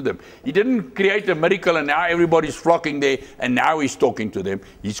specific to them. He didn't create a miracle and now everybody's flocking there and now he's talking to them.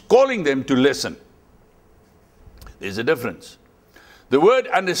 He's calling them to listen. There's a difference. The word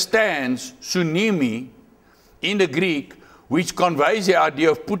understands, sunimi, in the Greek, which conveys the idea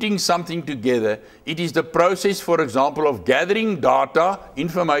of putting something together. It is the process, for example, of gathering data,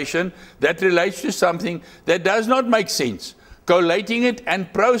 information, that relates to something that does not make sense, collating it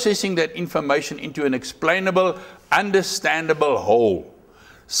and processing that information into an explainable, understandable whole.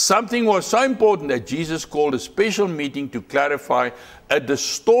 Something was so important that Jesus called a special meeting to clarify a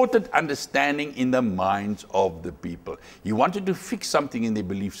distorted understanding in the minds of the people. He wanted to fix something in their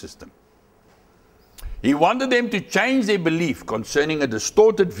belief system. He wanted them to change their belief concerning a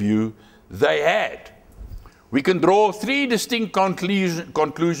distorted view they had. We can draw three distinct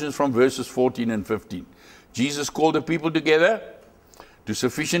conclusions from verses 14 and 15. Jesus called the people together to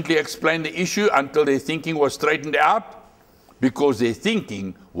sufficiently explain the issue until their thinking was straightened out, because their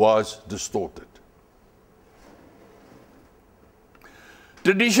thinking was distorted.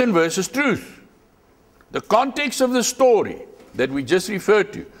 Tradition versus truth. The context of the story that we just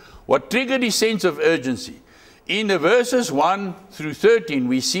referred to, what triggered his sense of urgency. In the verses 1 through 13,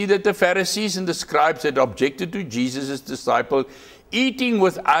 we see that the Pharisees and the scribes had objected to Jesus' disciple eating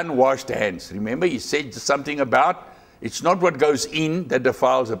with unwashed hands. Remember, he said something about, it's not what goes in that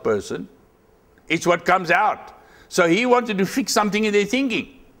defiles a person, it's what comes out. So he wanted to fix something in their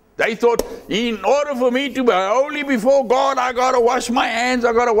thinking. They thought, in order for me to be holy before God, I got to wash my hands,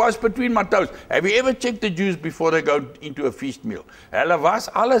 I got to wash between my toes. Have you ever checked the Jews before they go into a feast meal? Hulle was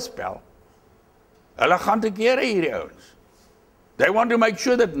alles pel. Hulle gaan te kere hierdie ouens. They want to make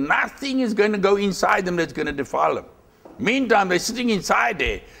sure that nothing is going to go inside them that's going to defile them. Meantime, they're sitting inside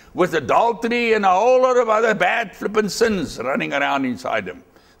there with adultery and a whole lot of other bad flippant sins running around inside them.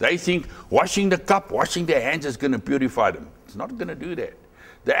 They think washing the cup, washing their hands is going to purify them. It's not going to do that.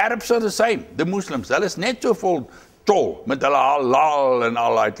 The Arabs are the same. The Muslims, hulle is net so vol tol met hulle halal en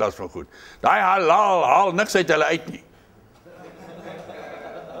al daai klas van goed. Daai halal haal niks uit hulle uit nie.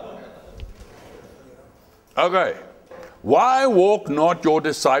 Okay. Why walk not your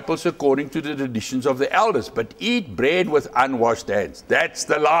disciples according to the traditions of the elders, but eat bread with unwashed hands? That's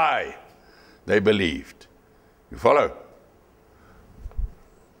the lie they believed. You follow?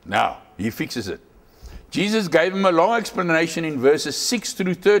 Now, he fixes it. Jesus gave him a long explanation in verses 6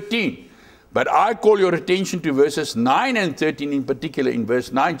 through 13. But I call your attention to verses 9 and 13 in particular. In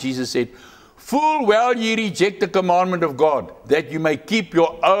verse 9, Jesus said, full well ye reject the commandment of God, that you may keep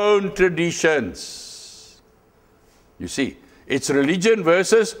your own traditions. You see, it's religion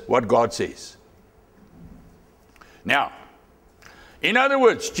versus what God says. Now, in other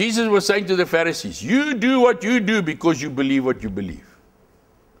words, Jesus was saying to the Pharisees, you do what you do because you believe what you believe.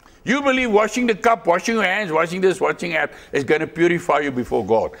 You believe washing the cup, washing your hands, washing this, washing that is going to purify you before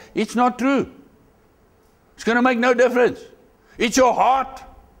God. It's not true. It's going to make no difference. It's your heart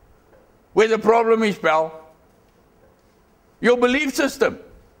where the problem is, pal. Your belief system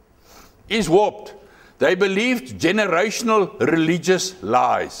is warped. They believed generational religious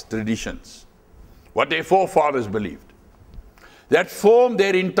lies, traditions, what their forefathers believed, that formed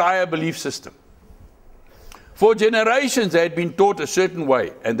their entire belief system. For generations, they had been taught a certain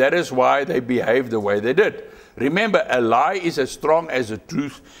way, and that is why they behaved the way they did. Remember, a lie is as strong as a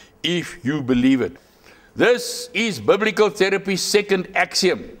truth if you believe it. This is biblical therapy's second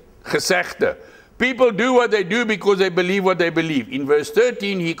axiom, gezegde. People do what they do because they believe what they believe. In verse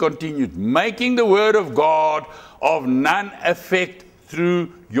 13, he continued, making the word of God of none effect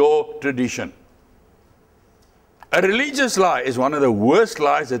through your tradition. A religious lie is one of the worst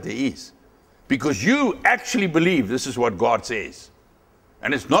lies that there is, because you actually believe this is what God says.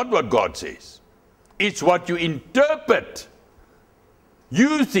 And it's not what God says. It's what you interpret.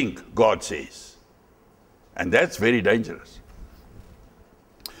 You think God says. And that's very dangerous.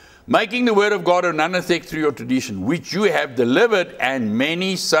 Making the word of God of none effect through your tradition, which you have delivered, and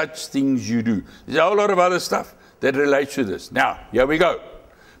many such things you do. There's a whole lot of other stuff that relates to this. Now, here we go.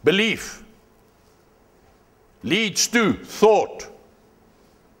 Belief leads to thought,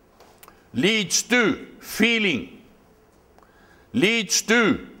 leads to feeling, leads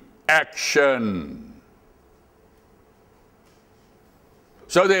to action.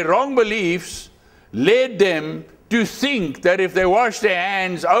 So their wrong beliefs led them to think that if they wash their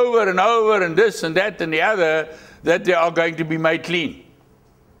hands over and this and that and the other, that they are going to be made clean.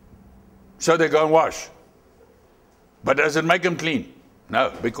 So they go and wash. But does it make them clean?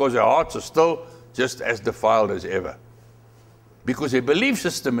 No, because their hearts are still just as defiled as ever. Because their belief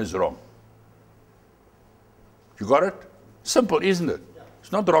system is wrong. You got it? Simple, isn't it?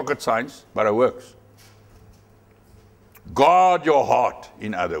 It's not rocket science, but it works. Guard your heart,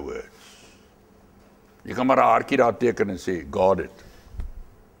 in other words. Jy kan maar 'n hartjie daar teken en sê, guard it.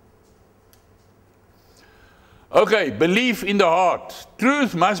 Okay, belief in the heart.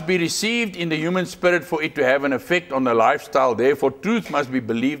 Truth must be received in the human spirit for it to have an effect on the lifestyle. Therefore, truth must be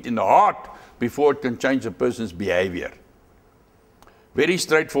believed in the heart before it can change a person's behavior. Very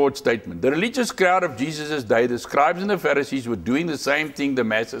straightforward statement. The religious crowd of Jesus' day, the scribes and the Pharisees, were doing the same thing the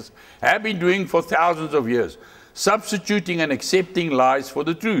masses have been doing for thousands of years, substituting and accepting lies for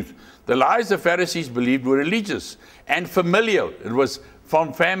the truth. The lies the Pharisees believed were religious and familial. It was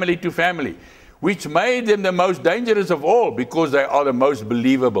from family to family, which made them the most dangerous of all because they are the most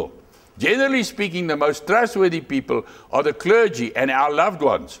believable. Generally speaking, the most trustworthy people are the clergy and our loved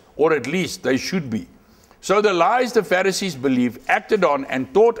ones, or at least they should be. So the lies the Pharisees believed, acted on,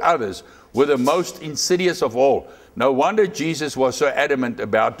 and taught others were the most insidious of all. No wonder Jesus was so adamant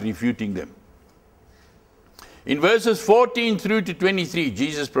about refuting them. In verses 14 through to 23,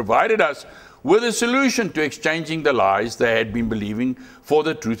 Jesus provided us with a solution to exchanging the lies they had been believing for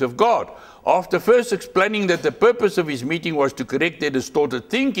the truth of God. After first explaining that the purpose of his meeting was to correct their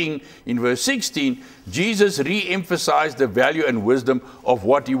distorted thinking, in verse 16, Jesus re-emphasized the value and wisdom of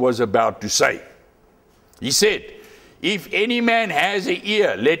what he was about to say. He said, if any man has an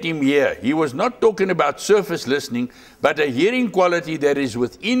ear, let him hear. He was not talking about surface listening, but a hearing quality that is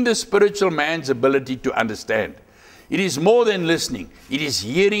within the spiritual man's ability to understand. It is more than listening. It is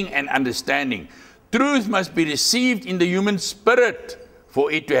hearing and understanding. Truth must be received in the human spirit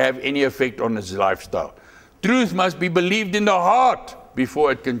for it to have any effect on his lifestyle. Truth must be believed in the heart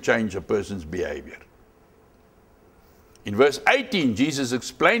before it can change a person's behavior. In verse 18, Jesus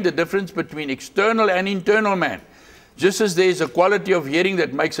explained the difference between external and internal man. Just as there is a quality of hearing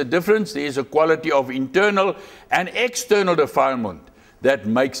that makes a difference, there is a quality of internal and external defilement that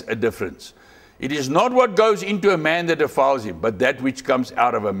makes a difference. It is not what goes into a man that defiles him, but that which comes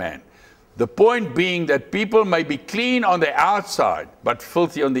out of a man. The point being that people may be clean on the outside, but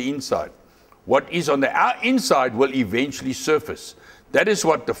filthy on the inside. What is on the inside will eventually surface. That is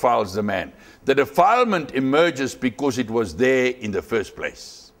what defiles the man. The defilement emerges because it was there in the first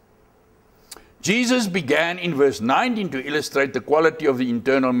place. Jesus began in verse 19 to illustrate the quality of the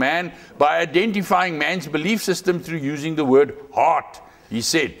internal man by identifying man's belief system through using the word heart. He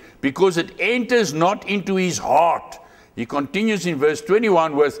said, because it enters not into his heart. He continues in verse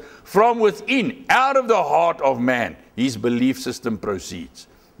 21 with, from within, out of the heart of man, his belief system proceeds.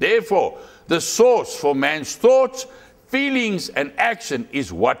 Therefore, the source for man's thoughts, feelings, and action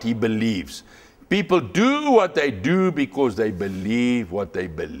is what he believes. People do what they do because they believe what they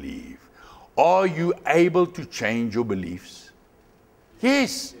believe. Are you able to change your beliefs?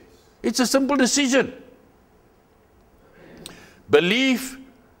 Yes. It's a simple decision. Belief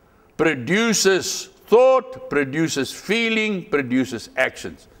produces thought, produces feeling, produces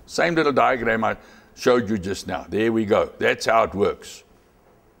actions. Same little diagram I showed you just now. There we go. That's how it works.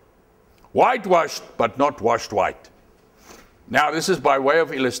 Whitewashed, but not washed white. Now, this is by way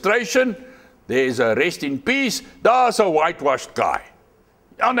of illustration. there is a rest in peace. There's a whitewashed guy.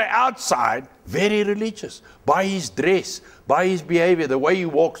 On the outside, very religious. By his dress, by his behavior, the way he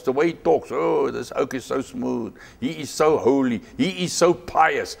walks, the way he talks. Oh, this oak is so smooth. He is so holy. He is so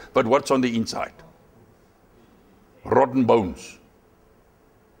pious. But what's on the inside? Rotten bones.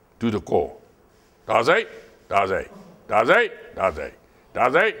 To the core. Daar's hy, daar's hy, daar's hy, daar's hy,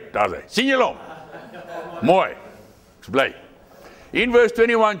 daar's hy, daar's hy. Sien julle hom? Mooi. Ek's bly. In verse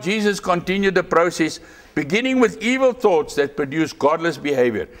 21, Jesus continued the process, beginning with evil thoughts that produce godless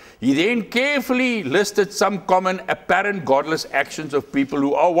behavior. He then carefully listed some common, apparent godless actions of people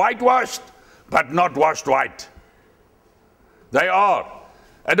who are whitewashed, but not washed white. They are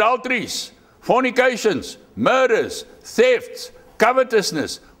adulteries, fornications, murders, thefts,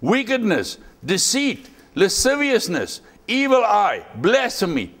 covetousness, wickedness, deceit, lasciviousness, evil eye,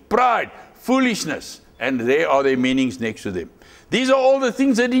 blasphemy, pride, foolishness. And there are their meanings next to them. These are all the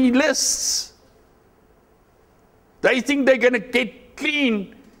things that he lists. They think they're going to get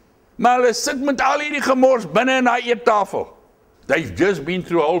clean, maar hulle sit met al hierdie gemors binne in daai eettafel. They've just been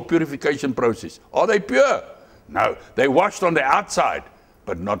through a whole purification process. Are they pure? No, they washed on the outside,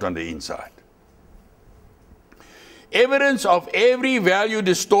 but not on the inside. Evidence of every value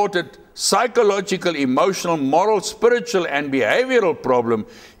distorted psychological, emotional, moral, spiritual, and behavioral problem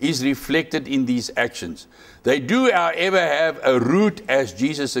is reflected in these actions. They do, however, have a root, as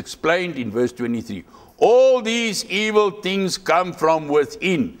Jesus explained in verse 23. All these evil things come from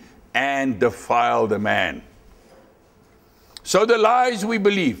within and defile the man. So the lies we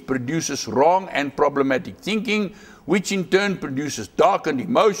believe produces wrong and problematic thinking, which in turn produces darkened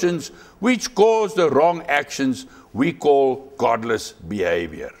emotions, which cause the wrong actions we call godless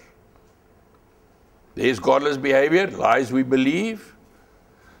behavior. There's godless behavior, lies we believe.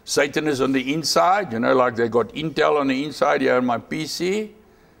 Satan is on the inside, you know, like they got Intel on the inside here on my PC.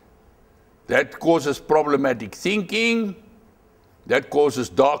 That causes problematic thinking, that causes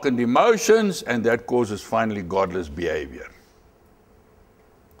darkened emotions, and that causes finally godless behavior.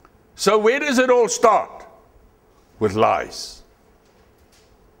 So where does it all start? With lies.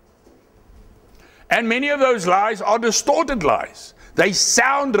 And many of those lies are distorted lies. They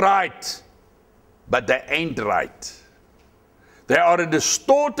sound right, but they ain't right. They are a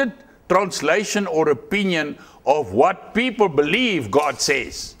distorted translation or opinion of what people believe God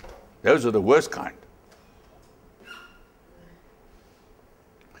says. Those are the worst kind.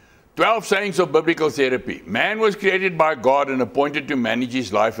 12 sayings of biblical therapy. Man was created by God and appointed to manage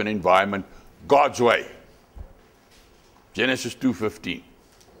his life and environment God's way. Genesis 2:15.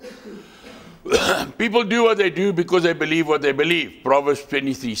 People do what they do because they believe what they believe. Proverbs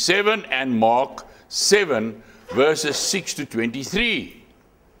 23:7 and Mark 7 verses 6 to 23.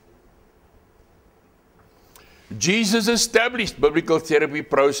 Jesus established biblical therapy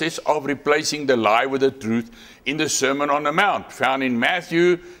process of replacing the lie with the truth in the Sermon on the Mount, found in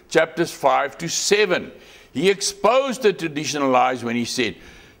Matthew chapters 5 to 7. He exposed the traditional lies when he said,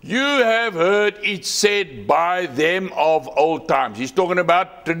 "You have heard it said by them of old times." He's talking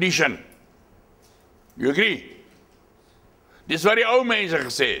about tradition. You agree? Dis wat die ou mense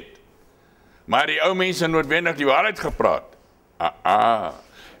gesê het. Maar die ou mense noodwendig die waarheid gepraat.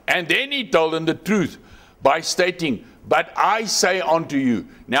 And then he told them the truth by stating, "But I say unto you."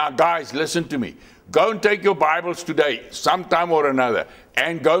 Now guys, listen to me. Go and take your Bibles today, sometime or another,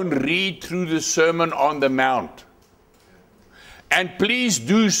 and go and read through the Sermon on the Mount. And please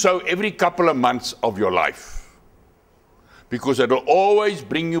do so every couple of months of your life, because it will always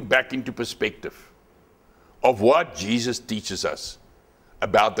bring you back into perspective of what Jesus teaches us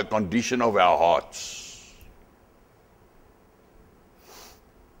about the condition of our hearts.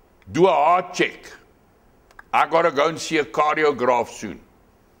 Do a heart check. I got to go and see a cardiograph soon,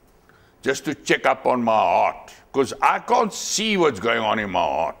 just to check up on my heart, because I can't see what's going on in my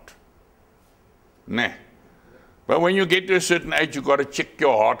heart. Nah. But when you get to a certain age, you've got to check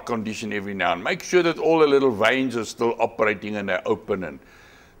your heart condition every now and make sure that all the little veins are still operating and they're open, and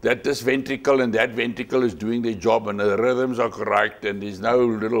that this ventricle and that ventricle is doing their job and the rhythms are correct and there's no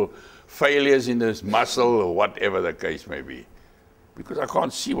little failures in this muscle or whatever the case may be. Because I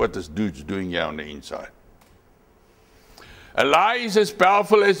can't see what this dude's doing here on the inside. A lie is as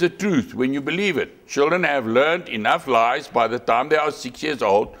powerful as the truth when you believe it. Children have learned enough lies by the time they are 6 years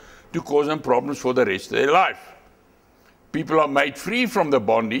old to cause them problems for the rest of their life. People are made free from the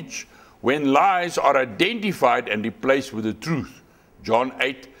bondage when lies are identified and replaced with the truth. John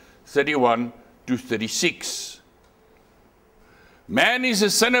 8:31 to 36. Man is a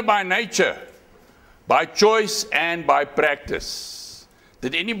sinner by nature, by choice and by practice.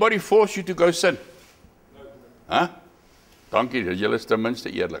 Did anybody force you to go sin? Huh? Dankie, julle is ten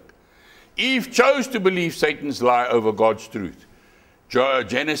minste eerlik. Eve chose to believe Satan's lie over God's truth.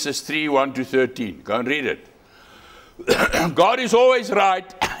 Genesis 3, 1 to 13. Go and read it. God is always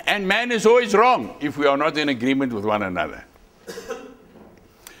right and man is always wrong if we are not in agreement with one another.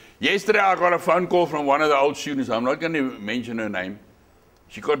 Yesterday I got a phone call from one of the old students. I'm not going to mention her name.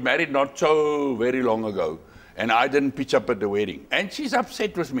 She got married not so very long ago, and I didn't pitch up at the wedding. And she's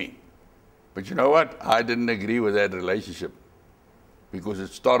upset with me. But you know what? I didn't agree with that relationship because it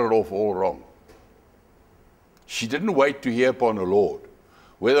started off all wrong. She didn't wait to hear upon the Lord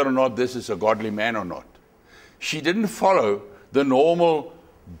whether or not this is a godly man or not. She didn't follow the normal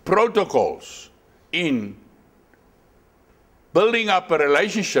protocols in building up a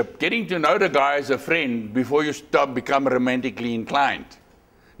relationship, getting to know the guy as a friend before you become romantically inclined.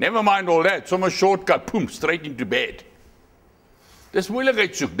 Never mind all that. Some shortcut, boom, straight into bed. Dis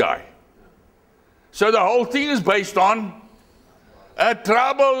moeilikheid soek daai. So the whole thing is based on a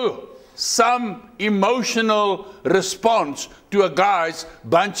troublesome emotional response to a guy's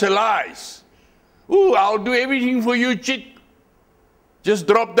bunch of lies. Ooh, I'll do everything for you, chick. Just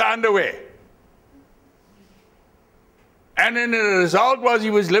drop the underwear. And then the result was he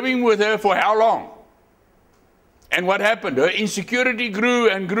was living with her for how long? And what happened? Her insecurity grew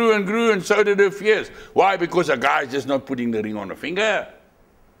and grew and grew, and so did her fears. Why? Because a guy is just not putting the ring on her finger.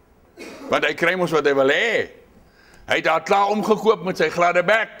 Want hy kry mos wat hy wil hê. Hy het haar klaar omgekoop met sy gladde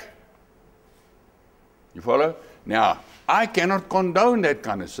bek. You follow? Now, I cannot condone that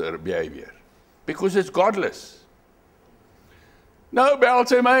kind of behavior because it's godless. Nou bel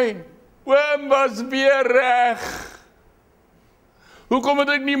sy my, oom was weer reg. Hoekom het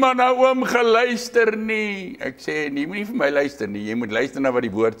ek nie maar na oom geluister nie? Ek sê, nie moet nie vir my luister nie, jy moet luister na wat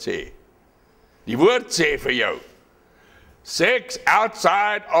die woord sê. Die woord sê vir jou, sex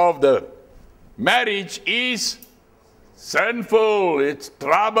outside of the marriage is sinful, it's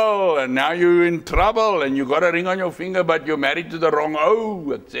trouble, and now you're in trouble, and you got a ring on your finger, but you're married to the wrong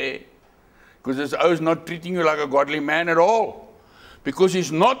ou, ek sê. Because this ou is not treating you like a godly man at all. Because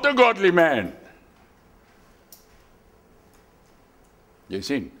he's not a godly man. Jy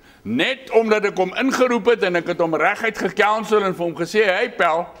sien, net omdat ek hom ingeroep het en ek het hom reguit gecounsel en vir hom gesê, hey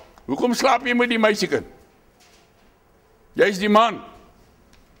pel, hoekom slaap jy met die meisiekind? Jy is die man.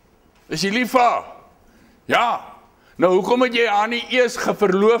 Is jy lief vir haar? Ja. Nou hoekom het jy haar nie eers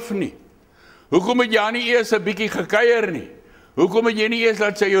geverloof nie? Hoekom het jy haar nie eers 'n bietjie gekuier nie? Hoekom het jy nie eers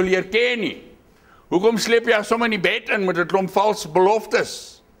laat sy jou leer ken nie? Hoekom sleep jy haar sommer in die bed in met 'n klomp vals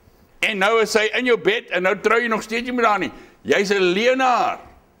beloftes? En nou is sy in jou bed en nou trou jy nog steeds nie met haar nie. Jy's 'n leenaar.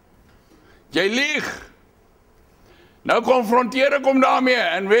 Jy lieg. Nou konfronteer ek hom daarmee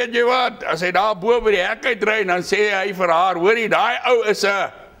en weet jy wat, as hy daar bo by die hek uitry, dan sê hy vir haar, hoorie, daai ou is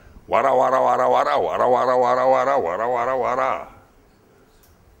 'n wara wara wara wara wara wara wara wara wara wara wara.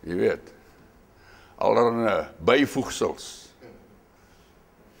 Jy weet. Allerlei byvoegsels.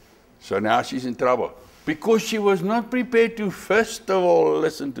 So now she's in trouble because she was not prepared to first of all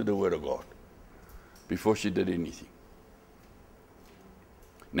listen to the word of God before she did anything.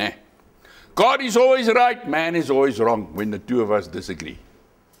 Nah. God is always right, man is always wrong when the two of us disagree.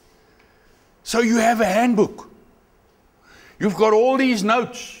 So you have a handbook. You've got all these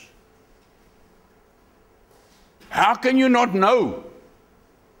notes. How can you not know?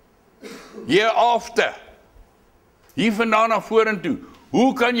 Hereafter. Hier vandaan na vorentoe.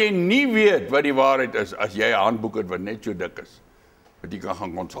 Hoe kan jy nie weet wat die waarheid is as jy 'n handboek het wat net so dik is, wat jy kan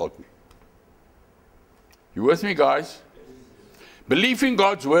gaan consult nie? You with me, guys? Belief in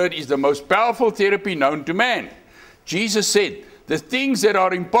God's word is the most powerful therapy known to man. Jesus said, the things that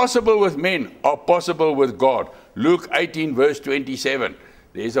are impossible with men are possible with God. Luke 18 verse 27.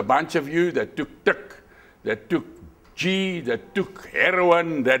 There's a bunch of you that took tik, that took G, that took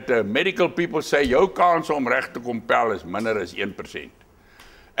heroin, that medical people say, jou kans om reg te kom pel is minder as 1%.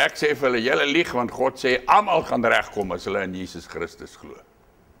 Ek sê vir hulle, julle lieg, want God sê, almal gaan regkom as hulle in Jesus Christus glo.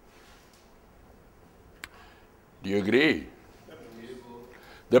 Do you agree?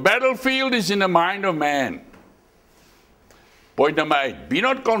 The battlefield is in the mind of man. Point number 8, be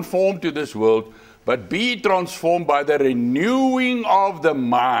not conformed to this world, but be transformed by the renewing of the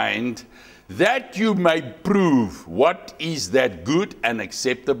mind, that you may prove what is that good and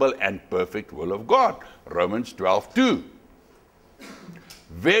acceptable and perfect will of God. Romans 12:2.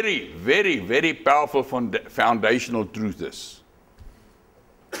 Very, very, very powerful foundational truth this.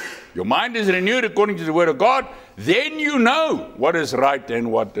 Your mind is renewed according to the word of God, then you know what is right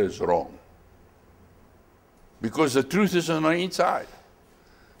and what is wrong. Because the truth is on the inside.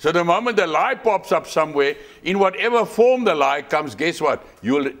 So the moment the lie pops up somewhere, in whatever form the lie comes, guess what?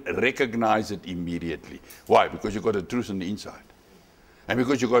 You'll recognize it immediately. Why? Because you've got the truth on the inside. And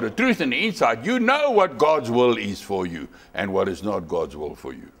because you've got a truth on the inside, you know what God's will is for you and what is not God's will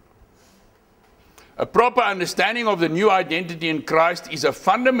for you. A proper understanding of the new identity in Christ is a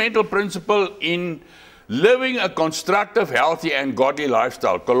fundamental principle in living a constructive, healthy, and godly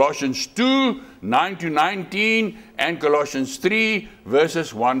lifestyle. Colossians 2, 9 to 19, and Colossians 3,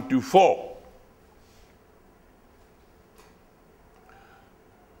 verses 1 to 4.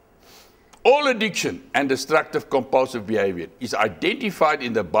 All addiction and destructive compulsive behavior is identified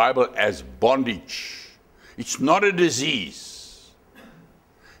in the Bible as bondage. It's not a disease.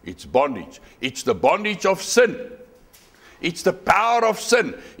 It's bondage. It's the bondage of sin. It's the power of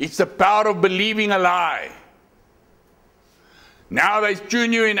sin. It's the power of believing a lie. Now they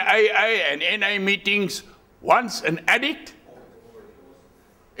tune you in AA and NA meetings. Once an addict.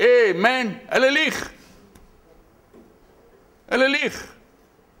 Hey man, hulle lieg. Hulle lieg.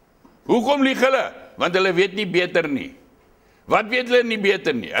 Hoekom lieg hulle? Want hulle weet nie beter nie. Wat weet hulle nie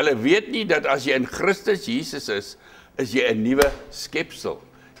beter nie? Hulle weet nie dat as jy in Christus Jesus is jy 'n nuwe skepsel.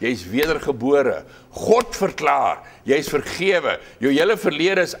 Jy is wedergebore. God verklaar, jy is vergewe. Jou hele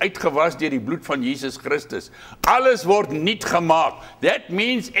verlede is uitgewas deur die bloed van Jesus Christus. Alles word nuut gemaak. That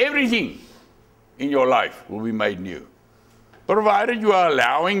means everything in your life will be made new. Provided you are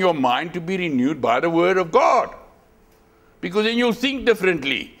allowing your mind to be renewed by the word of God. Because then you'll think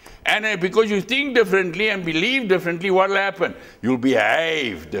differently. And because you think differently and believe differently, what will happen? You'll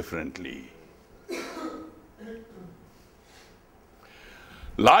behave differently.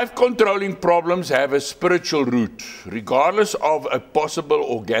 Life-controlling problems have a spiritual root, regardless of a possible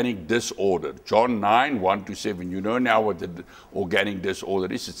organic disorder. John 9, 1 to 7. You know now what the organic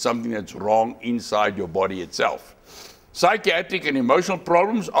disorder is. It's something that's wrong inside your body itself. Psychiatric and emotional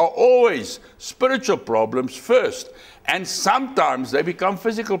problems are always spiritual problems first, and sometimes they become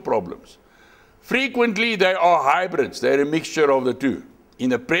physical problems. Frequently, they are hybrids. They're a mixture of the two. In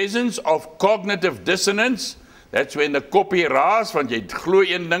the presence of cognitive dissonance, that's when the koppie raas, want jy glo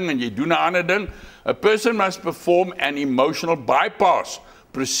een ding en jy doen 'n ander ding. A person must perform an emotional bypass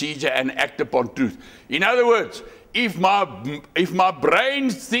procedure and act upon truth. In other words, if my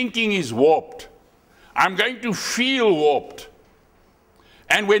brain's thinking is warped, I'm going to feel warped.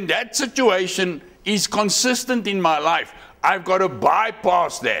 And when that situation is consistent in my life, I've got to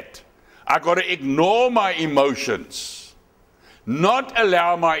bypass that. I've got to ignore my emotions, not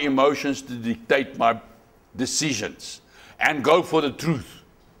allow my emotions to dictate my decisions, and go for the truth.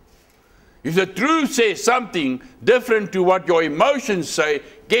 If the truth says something different to what your emotions say,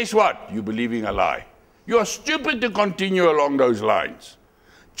 guess what? You're believing a lie. You are stupid to continue along those lines.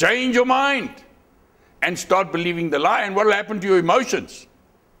 Change your mind and start believing the lie, and what will happen to your emotions?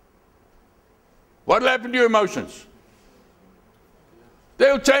 What will happen to your emotions?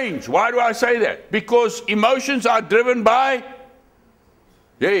 They'll change. Why do I say that? Because emotions are driven by,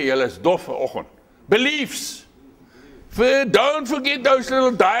 julle is dof vanoggend, beliefs. Don't forget those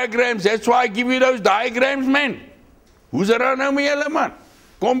little diagrams. That's why I give you those diagrams, man. Who's around nou met julle, man?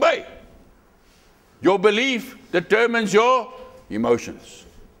 Kom by. Your belief determines your emotions.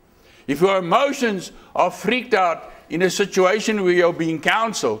 If your emotions are freaked out in a situation where you're being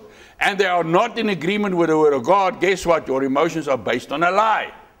counseled and they are not in agreement with the word of God, guess what? Your emotions are based on a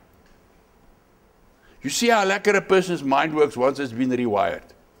lie. You see how lekker a person's mind works once it's been rewired.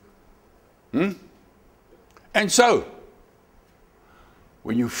 And so,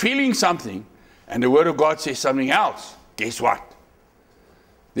 when you're feeling something and the word of God says something else, guess what?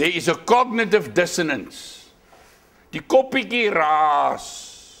 There is a cognitive dissonance. Die koppietjie raas.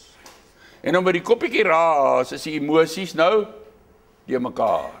 En dan by die koppietjie raas is die emosies nou die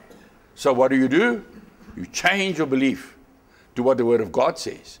mekaar. So what do? You change your belief to what the word of God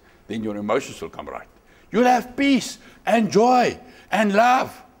says. Then your emotions will come right. You'll have peace and joy and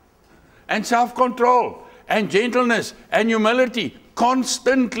love and self-control and gentleness and humility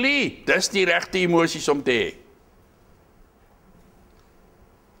constantly. Dis die regte emosies om te hê.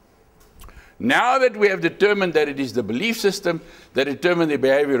 Now that we have determined that it is the belief system that determines the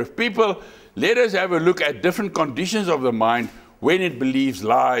behavior of people, let us have a look at different conditions of the mind when it believes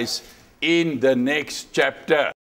lies in the next chapter.